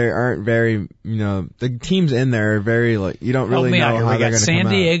 where there aren't very, the teams in there are very, you don't really know how they're going to come out. We got San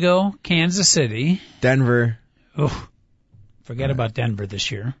Diego, Kansas City. Denver. Oof. Forget about Denver this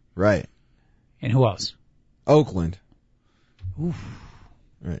year. Right. And who else? Oakland. Oof.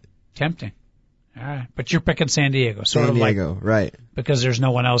 Right. Tempting. All right. But you're picking San Diego. San Diego, right. Because there's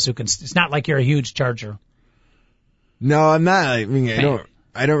no one else who can, it's not like you're a huge Charger. No, I'm not.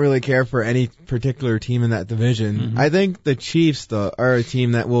 I don't really care for any particular team in that division. Mm-hmm. I think the Chiefs, though, are a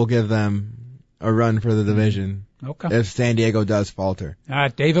team that will give them a run for the division. Okay. If San Diego does falter. All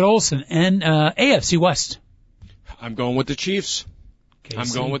right, David Olson and AFC West. I'm going with the Chiefs. KC.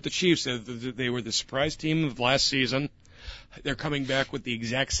 I'm going with the Chiefs. They were the surprise team of last season. They're coming back with the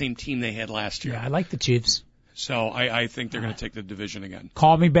exact same team they had last year. Yeah, I like the Chiefs. So I think they're going to take the division again.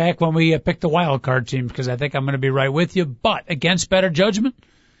 Call me back when we pick the wild card team because I think I'm going to be right with you. But against better judgment,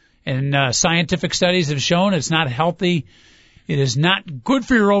 and scientific studies have shown it's not healthy. It is not good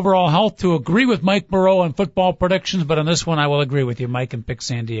for your overall health to agree with Mike Moreau on football predictions. But on this one, I will agree with you, Mike, and pick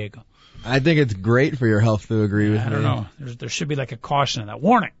San Diego. I think it's great for your health to agree with me. I don't know. There should be like a caution in that.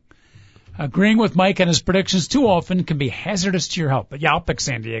 Warning. Agreeing with Mike and his predictions too often can be hazardous to your health. But yeah, I'll pick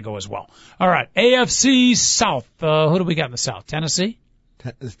San Diego as well. All right. AFC South. Who do we got in the South? Tennessee?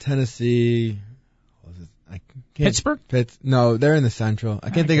 Tennessee. Pittsburgh? No, they're in the Central. I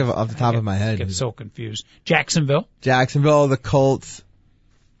can't think of it off the top of my head. I get so confused. Jacksonville? The Colts.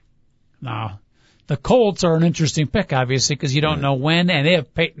 No. The Colts are an interesting pick, obviously, because you don't know when, and they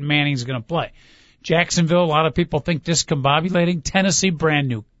have Peyton Manning's going to play. Jacksonville, a lot of people think discombobulating. Tennessee, brand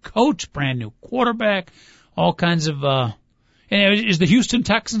new coach, brand new quarterback, all kinds of. And is the Houston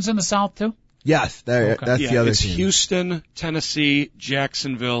Texans in the South too? Yes, that's the other it's team. Houston, Tennessee,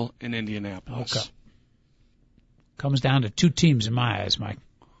 Jacksonville, and Indianapolis. Okay. Comes down to two teams in my eyes, Mike.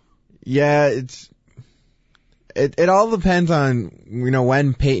 Yeah, it all depends on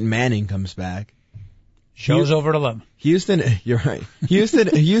when Peyton Manning comes back. Show's over at 11. Houston, you're right.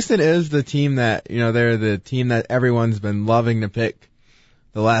 Houston is the team that, they're the team that everyone's been loving to pick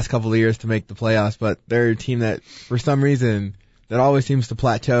the last couple of years to make the playoffs, but they're a team that, for some reason, that always seems to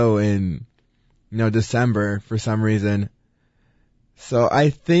plateau in, December for some reason. So I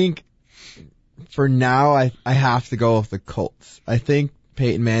think, for now, I have to go with the Colts. I think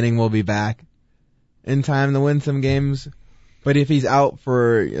Peyton Manning will be back in time to win some games. But if he's out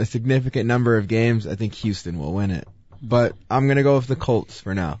for a significant number of games, I think Houston will win it. But I'm going to go with the Colts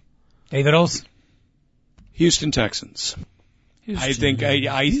for now. David Olson? Houston Texans. I think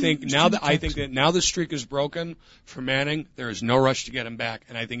that now the streak is broken for Manning. There is no rush to get him back,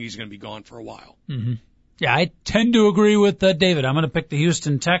 and I think he's going to be gone for a while. Mm-hmm. Yeah, I tend to agree with David. I'm going to pick the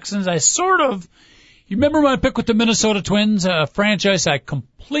Houston Texans. You remember my pick with the Minnesota Twins, a franchise I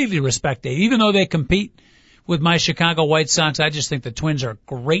completely respect, Dave, even though they compete with my Chicago White Sox. I just think the Twins are a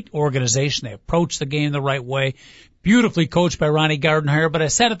great organization. They approach the game the right way. Beautifully coached by Ronnie Gardenhire. But I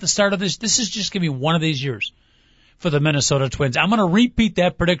said at the start of this is just going to be one of these years for the Minnesota Twins. I'm going to repeat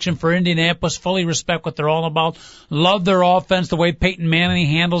that prediction for Indianapolis. Fully respect what they're all about. Love their offense, the way Peyton Manning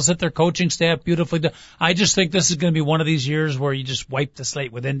handles it, their coaching staff beautifully. I just think this is going to be one of these years where you just wipe the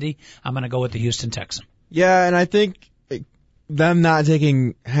slate with Indy. I'm going to go with the Houston Texans. Yeah, and I think them not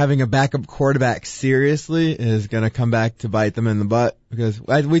having a backup quarterback seriously is going to come back to bite them in the butt, because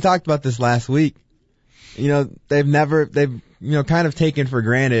we talked about this last week. They've kind of taken for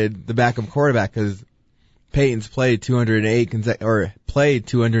granted the backup quarterback because Peyton's played 208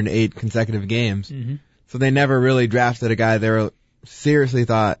 consecutive games. Mm-hmm. So they never really drafted a guy. They seriously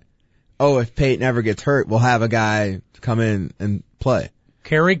thought, if Peyton ever gets hurt, we'll have a guy to come in and play.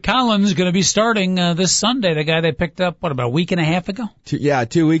 Kerry Collins is going to be starting this Sunday, the guy they picked up, about a week and a half ago?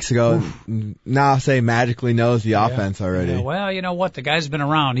 2 weeks ago. Oof. Now magically knows the offense already. Yeah, well, you know what? The guy's been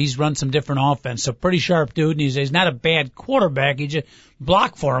around. He's run some different offense, so pretty sharp dude, and he's not a bad quarterback. He just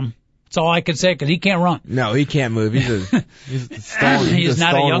block for him. That's all I can say, because he can't run. No, he can't move. He's a stone. He's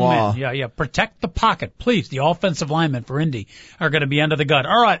not a young wall. man. Yeah. Protect the pocket, please. The offensive linemen for Indy are going to be under the gun.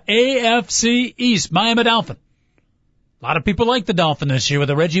 All right, AFC East, Miami Dolphin. A lot of people like the Dolphin this year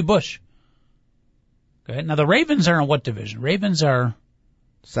with a Reggie Bush. Okay, now the Ravens are in what division? Ravens are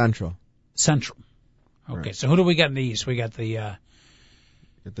Central. Okay, right. So who do we got in the East? We got the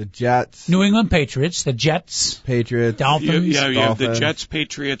Got the Jets. New England Patriots, the Jets. Patriots. Dolphins. You have the Dolphins. Jets,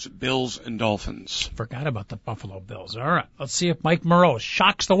 Patriots, Bills, and Dolphins. Forgot about the Buffalo Bills. All right. Let's see if Mike Moreau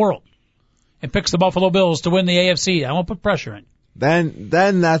shocks the world and picks the Buffalo Bills to win the AFC. I won't put pressure in.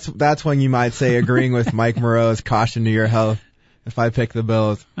 Then that's when you might say agreeing with Mike Moreau's caution to your health if I pick the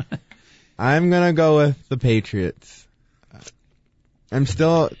Bills. I'm gonna go with the Patriots. I'm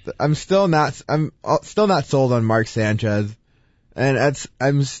still not sold on Mark Sanchez, and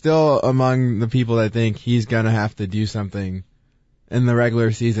I'm still among the people that think he's gonna have to do something in the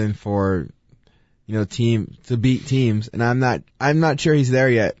regular season for, to beat teams, and I'm not sure he's there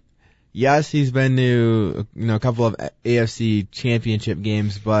yet. Yes, he's been to, a couple of AFC championship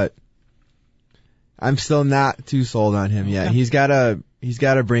games, but I'm still not too sold on him yet. He's gotta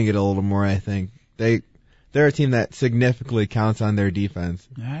bring it a little more, I think. They're a team that significantly counts on their defense.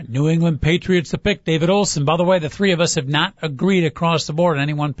 All right. New England Patriots to pick. David Olson. By the way, the three of us have not agreed across the board on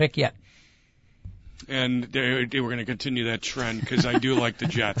any one pick yet. And we're going to continue that trend because I do like the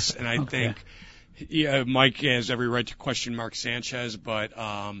Jets. And I think Mike has every right to question Mark Sanchez, but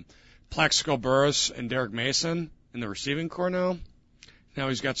Plaxico Burress and Derek Mason in the receiving corps now. Now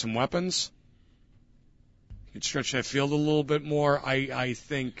he's got some weapons. He can stretch that field a little bit more. I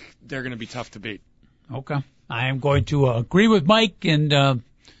think they're going to be tough to beat. Okay. I am going to agree with Mike and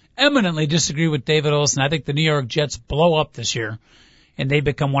eminently disagree with David Olson. I think the New York Jets blow up this year, and they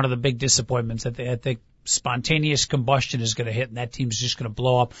become one of the big disappointments. I think spontaneous combustion is going to hit, and that team's just going to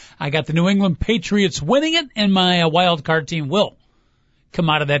blow up. I got the New England Patriots winning it, and my wild card team will come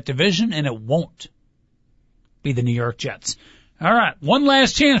out of that division, and it won't be the New York Jets. All right, one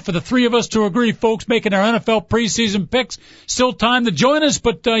last chance for the three of us to agree, folks, making our NFL preseason picks. Still time to join us,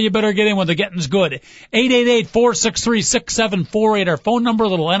 but you better get in when the getting's good. 888-463-6748, our phone number, a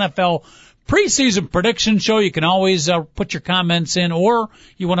little NFL preseason prediction show. You can always put your comments in, or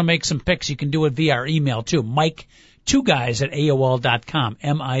you want to make some picks, you can do it via our email, too. Mike2guys@AOL.com,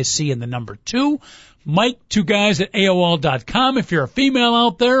 M-I-C and the number 2. Mike2guys@AOL.com. If you're a female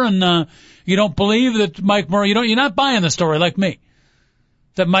out there and you don't believe that Mike Moreau, you're not buying the story like me,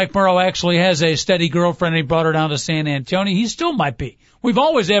 that Mike Moreau actually has a steady girlfriend and he brought her down to San Antonio, he still might be. We've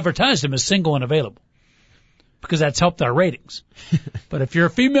always advertised him as single and available because that's helped our ratings. But if you're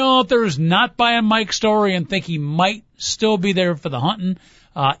a female out there who's not buying Mike's story and think he might still be there for the hunting,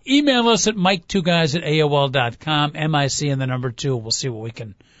 email us at Mike2guys@AOL.com, M-I-C and the number 2. We'll see what we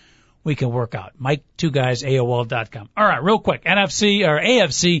can work out. Mike2guys@AOL.com. All right, real quick. NFC or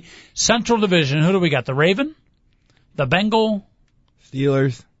AFC Central Division. Who do we got? The Raven, the Bengal,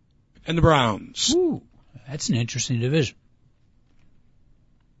 Steelers, and the Browns. Ooh, that's an interesting division.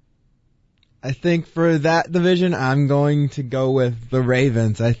 I think for that division, I'm going to go with the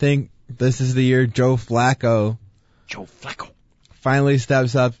Ravens. I think this is the year Joe Flacco finally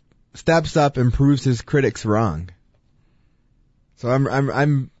steps up and proves his critics wrong. So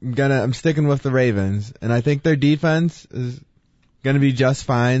I'm sticking with the Ravens, and I think their defense is gonna be just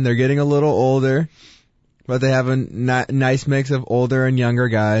fine. They're getting a little older, but they have a nice mix of older and younger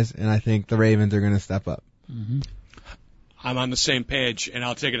guys, and I think the Ravens are gonna step up. Mm-hmm. I'm on the same page, and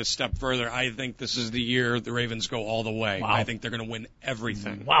I'll take it a step further. I think this is the year the Ravens go all the way. Wow. I think they're going to win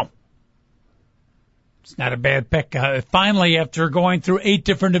everything. Wow. It's not a bad pick. Finally, after going through 8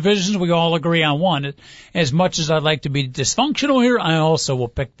 different divisions, we all agree on one. As much as I'd like to be dysfunctional here, I also will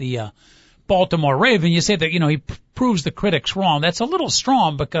pick the Baltimore Raven. You say that, he proves the critics wrong. That's a little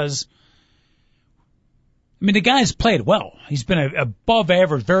strong because, the guy's played well. He's been an above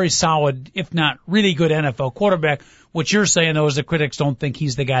average, very solid, if not really good NFL quarterback. What you're saying, though, is the critics don't think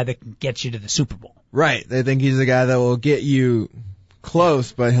he's the guy that can get you to the Super Bowl. Right. They think he's the guy that will get you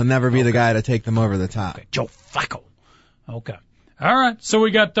close, but he'll never be the guy to take them over the top. Okay. Joe Flacco. Okay. All right. So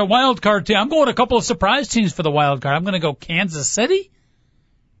we got the wild card team. I'm going a couple of surprise teams for the wild card. I'm going to go Kansas City.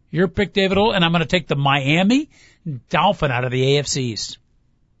 Your pick, David, and I'm going to take the Miami Dolphin out of the AFC East.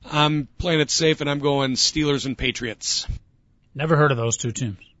 I'm playing it safe, and I'm going Steelers and Patriots. Never heard of those two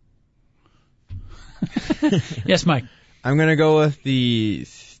teams. Yes, Mike. I'm going to go with the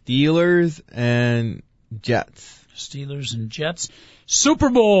Steelers and Jets. Steelers and Jets. Super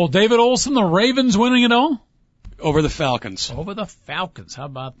Bowl, David Olson, the Ravens winning it all? Over the Falcons. Over the Falcons. How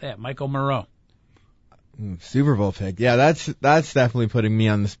about that? Michael Moreau. Super Bowl pick. Yeah, that's definitely putting me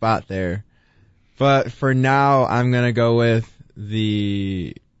on the spot there. But for now, I'm going to go with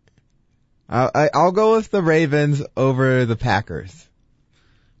I'll go with the Ravens over the Packers.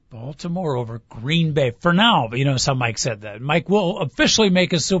 Baltimore over Green Bay. For now, but as how Mike said that. Mike will officially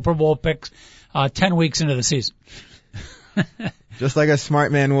make his Super Bowl picks 10 weeks into the season. Just like a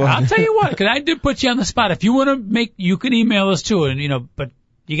smart man would. I'll tell you what, because I did put you on the spot. If you want to you can email us too, but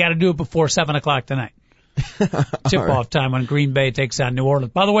You got to do it before 7 o'clock tonight. Tip-off time when Green Bay takes on New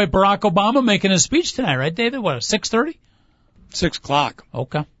Orleans. By the way, Barack Obama making a speech tonight, right, David? What, 6:30? 6 o'clock.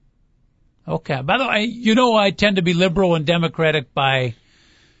 Okay. By the way, I tend to be liberal and democratic that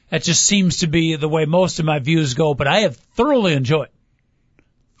just seems to be the way most of my views go, but I have thoroughly enjoyed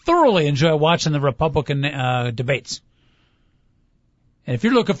watching the Republican debates. And if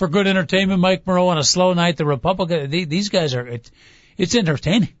you're looking for good entertainment, Mike Moreau, on a slow night, the Republican, these guys it's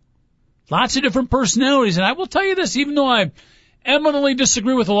entertaining. Lots of different personalities, and I will tell you this, even though I eminently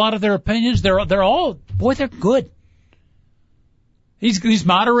disagree with a lot of their opinions, they're good. These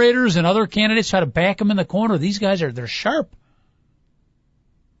moderators and other candidates try to back them in the corner. These guys they're sharp.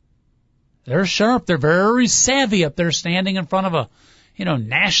 They're sharp. They're very savvy up there standing in front of a,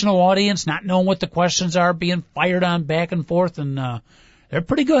 national audience, not knowing what the questions are, being fired on back and forth, and they're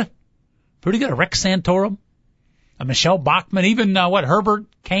pretty good. Pretty good. Rick Santorum, Michelle Bachmann, even, Herbert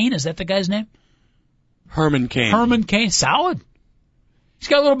Kane, is that the guy's name? Herman Cain, solid. He's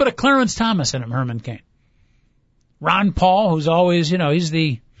got a little bit of Clarence Thomas in him, Herman Cain. Ron Paul, who's always, he's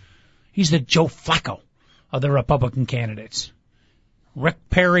the Joe Flacco of the Republican candidates. Rick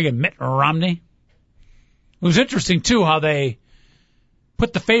Perry and Mitt Romney. It was interesting, too, how they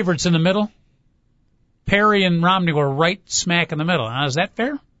put the favorites in the middle. Perry and Romney were right smack in the middle. Is that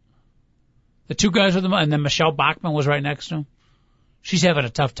fair? The two guys were and then Michelle Bachmann was right next to him. She's having a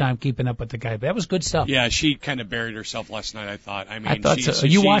tough time keeping up with the guy. But that was good stuff. Yeah, she kind of buried herself last night, I thought. I thought so.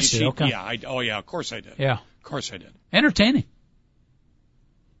 You watched it, okay. Yeah, of course I did. Yeah. Of course I did. Entertaining.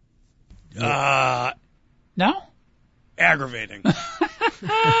 No? Aggravating.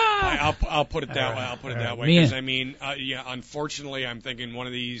 I'll put it that way. Because unfortunately, I'm thinking one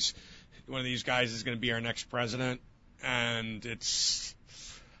of these guys is going to be our next president, and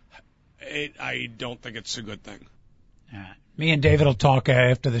I don't think it's a good thing. Me and David will talk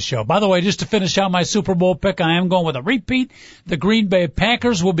after the show. By the way, just to finish out my Super Bowl pick, I am going with a repeat. The Green Bay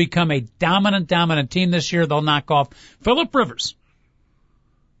Packers will become a dominant team this year. They'll knock off Phillip Rivers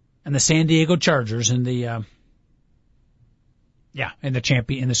and the San Diego Chargers in the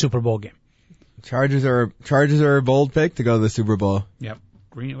Super Bowl game. Chargers are a bold pick to go to the Super Bowl. Yep.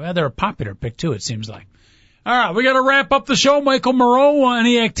 They're a popular pick too, it seems like. All right, we got to wrap up the show. Michael Moreau,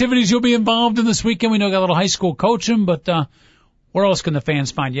 any activities you'll be involved in this weekend? We know you got a little high school coaching, but where else can the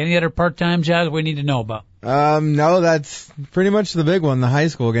fans find you? Any other part-time jobs we need to know about? No, that's pretty much the big one, the high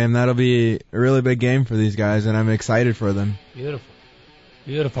school game. That'll be a really big game for these guys, and I'm excited for them.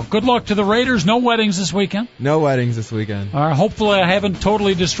 Beautiful. Good luck to the Raiders. No weddings this weekend. No weddings this weekend. All right, hopefully I haven't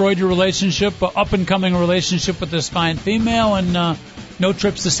totally destroyed your relationship, up-and-coming relationship with this fine female, and no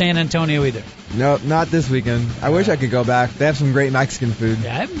trips to San Antonio either. No, not this weekend. I wish I could go back. They have some great Mexican food.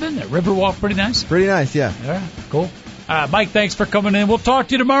 Yeah, I haven't been there. Riverwalk, pretty nice? Pretty nice, yeah. All right, cool. Mike, thanks for coming in. We'll talk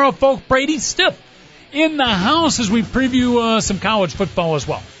to you tomorrow, folks. Brady Stiff in the house as we preview some college football as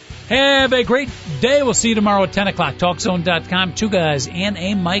well. Have a great day. We'll see you tomorrow at 10 o'clock. TalkZone.com. Two guys and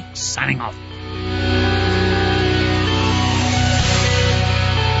a Mike signing off.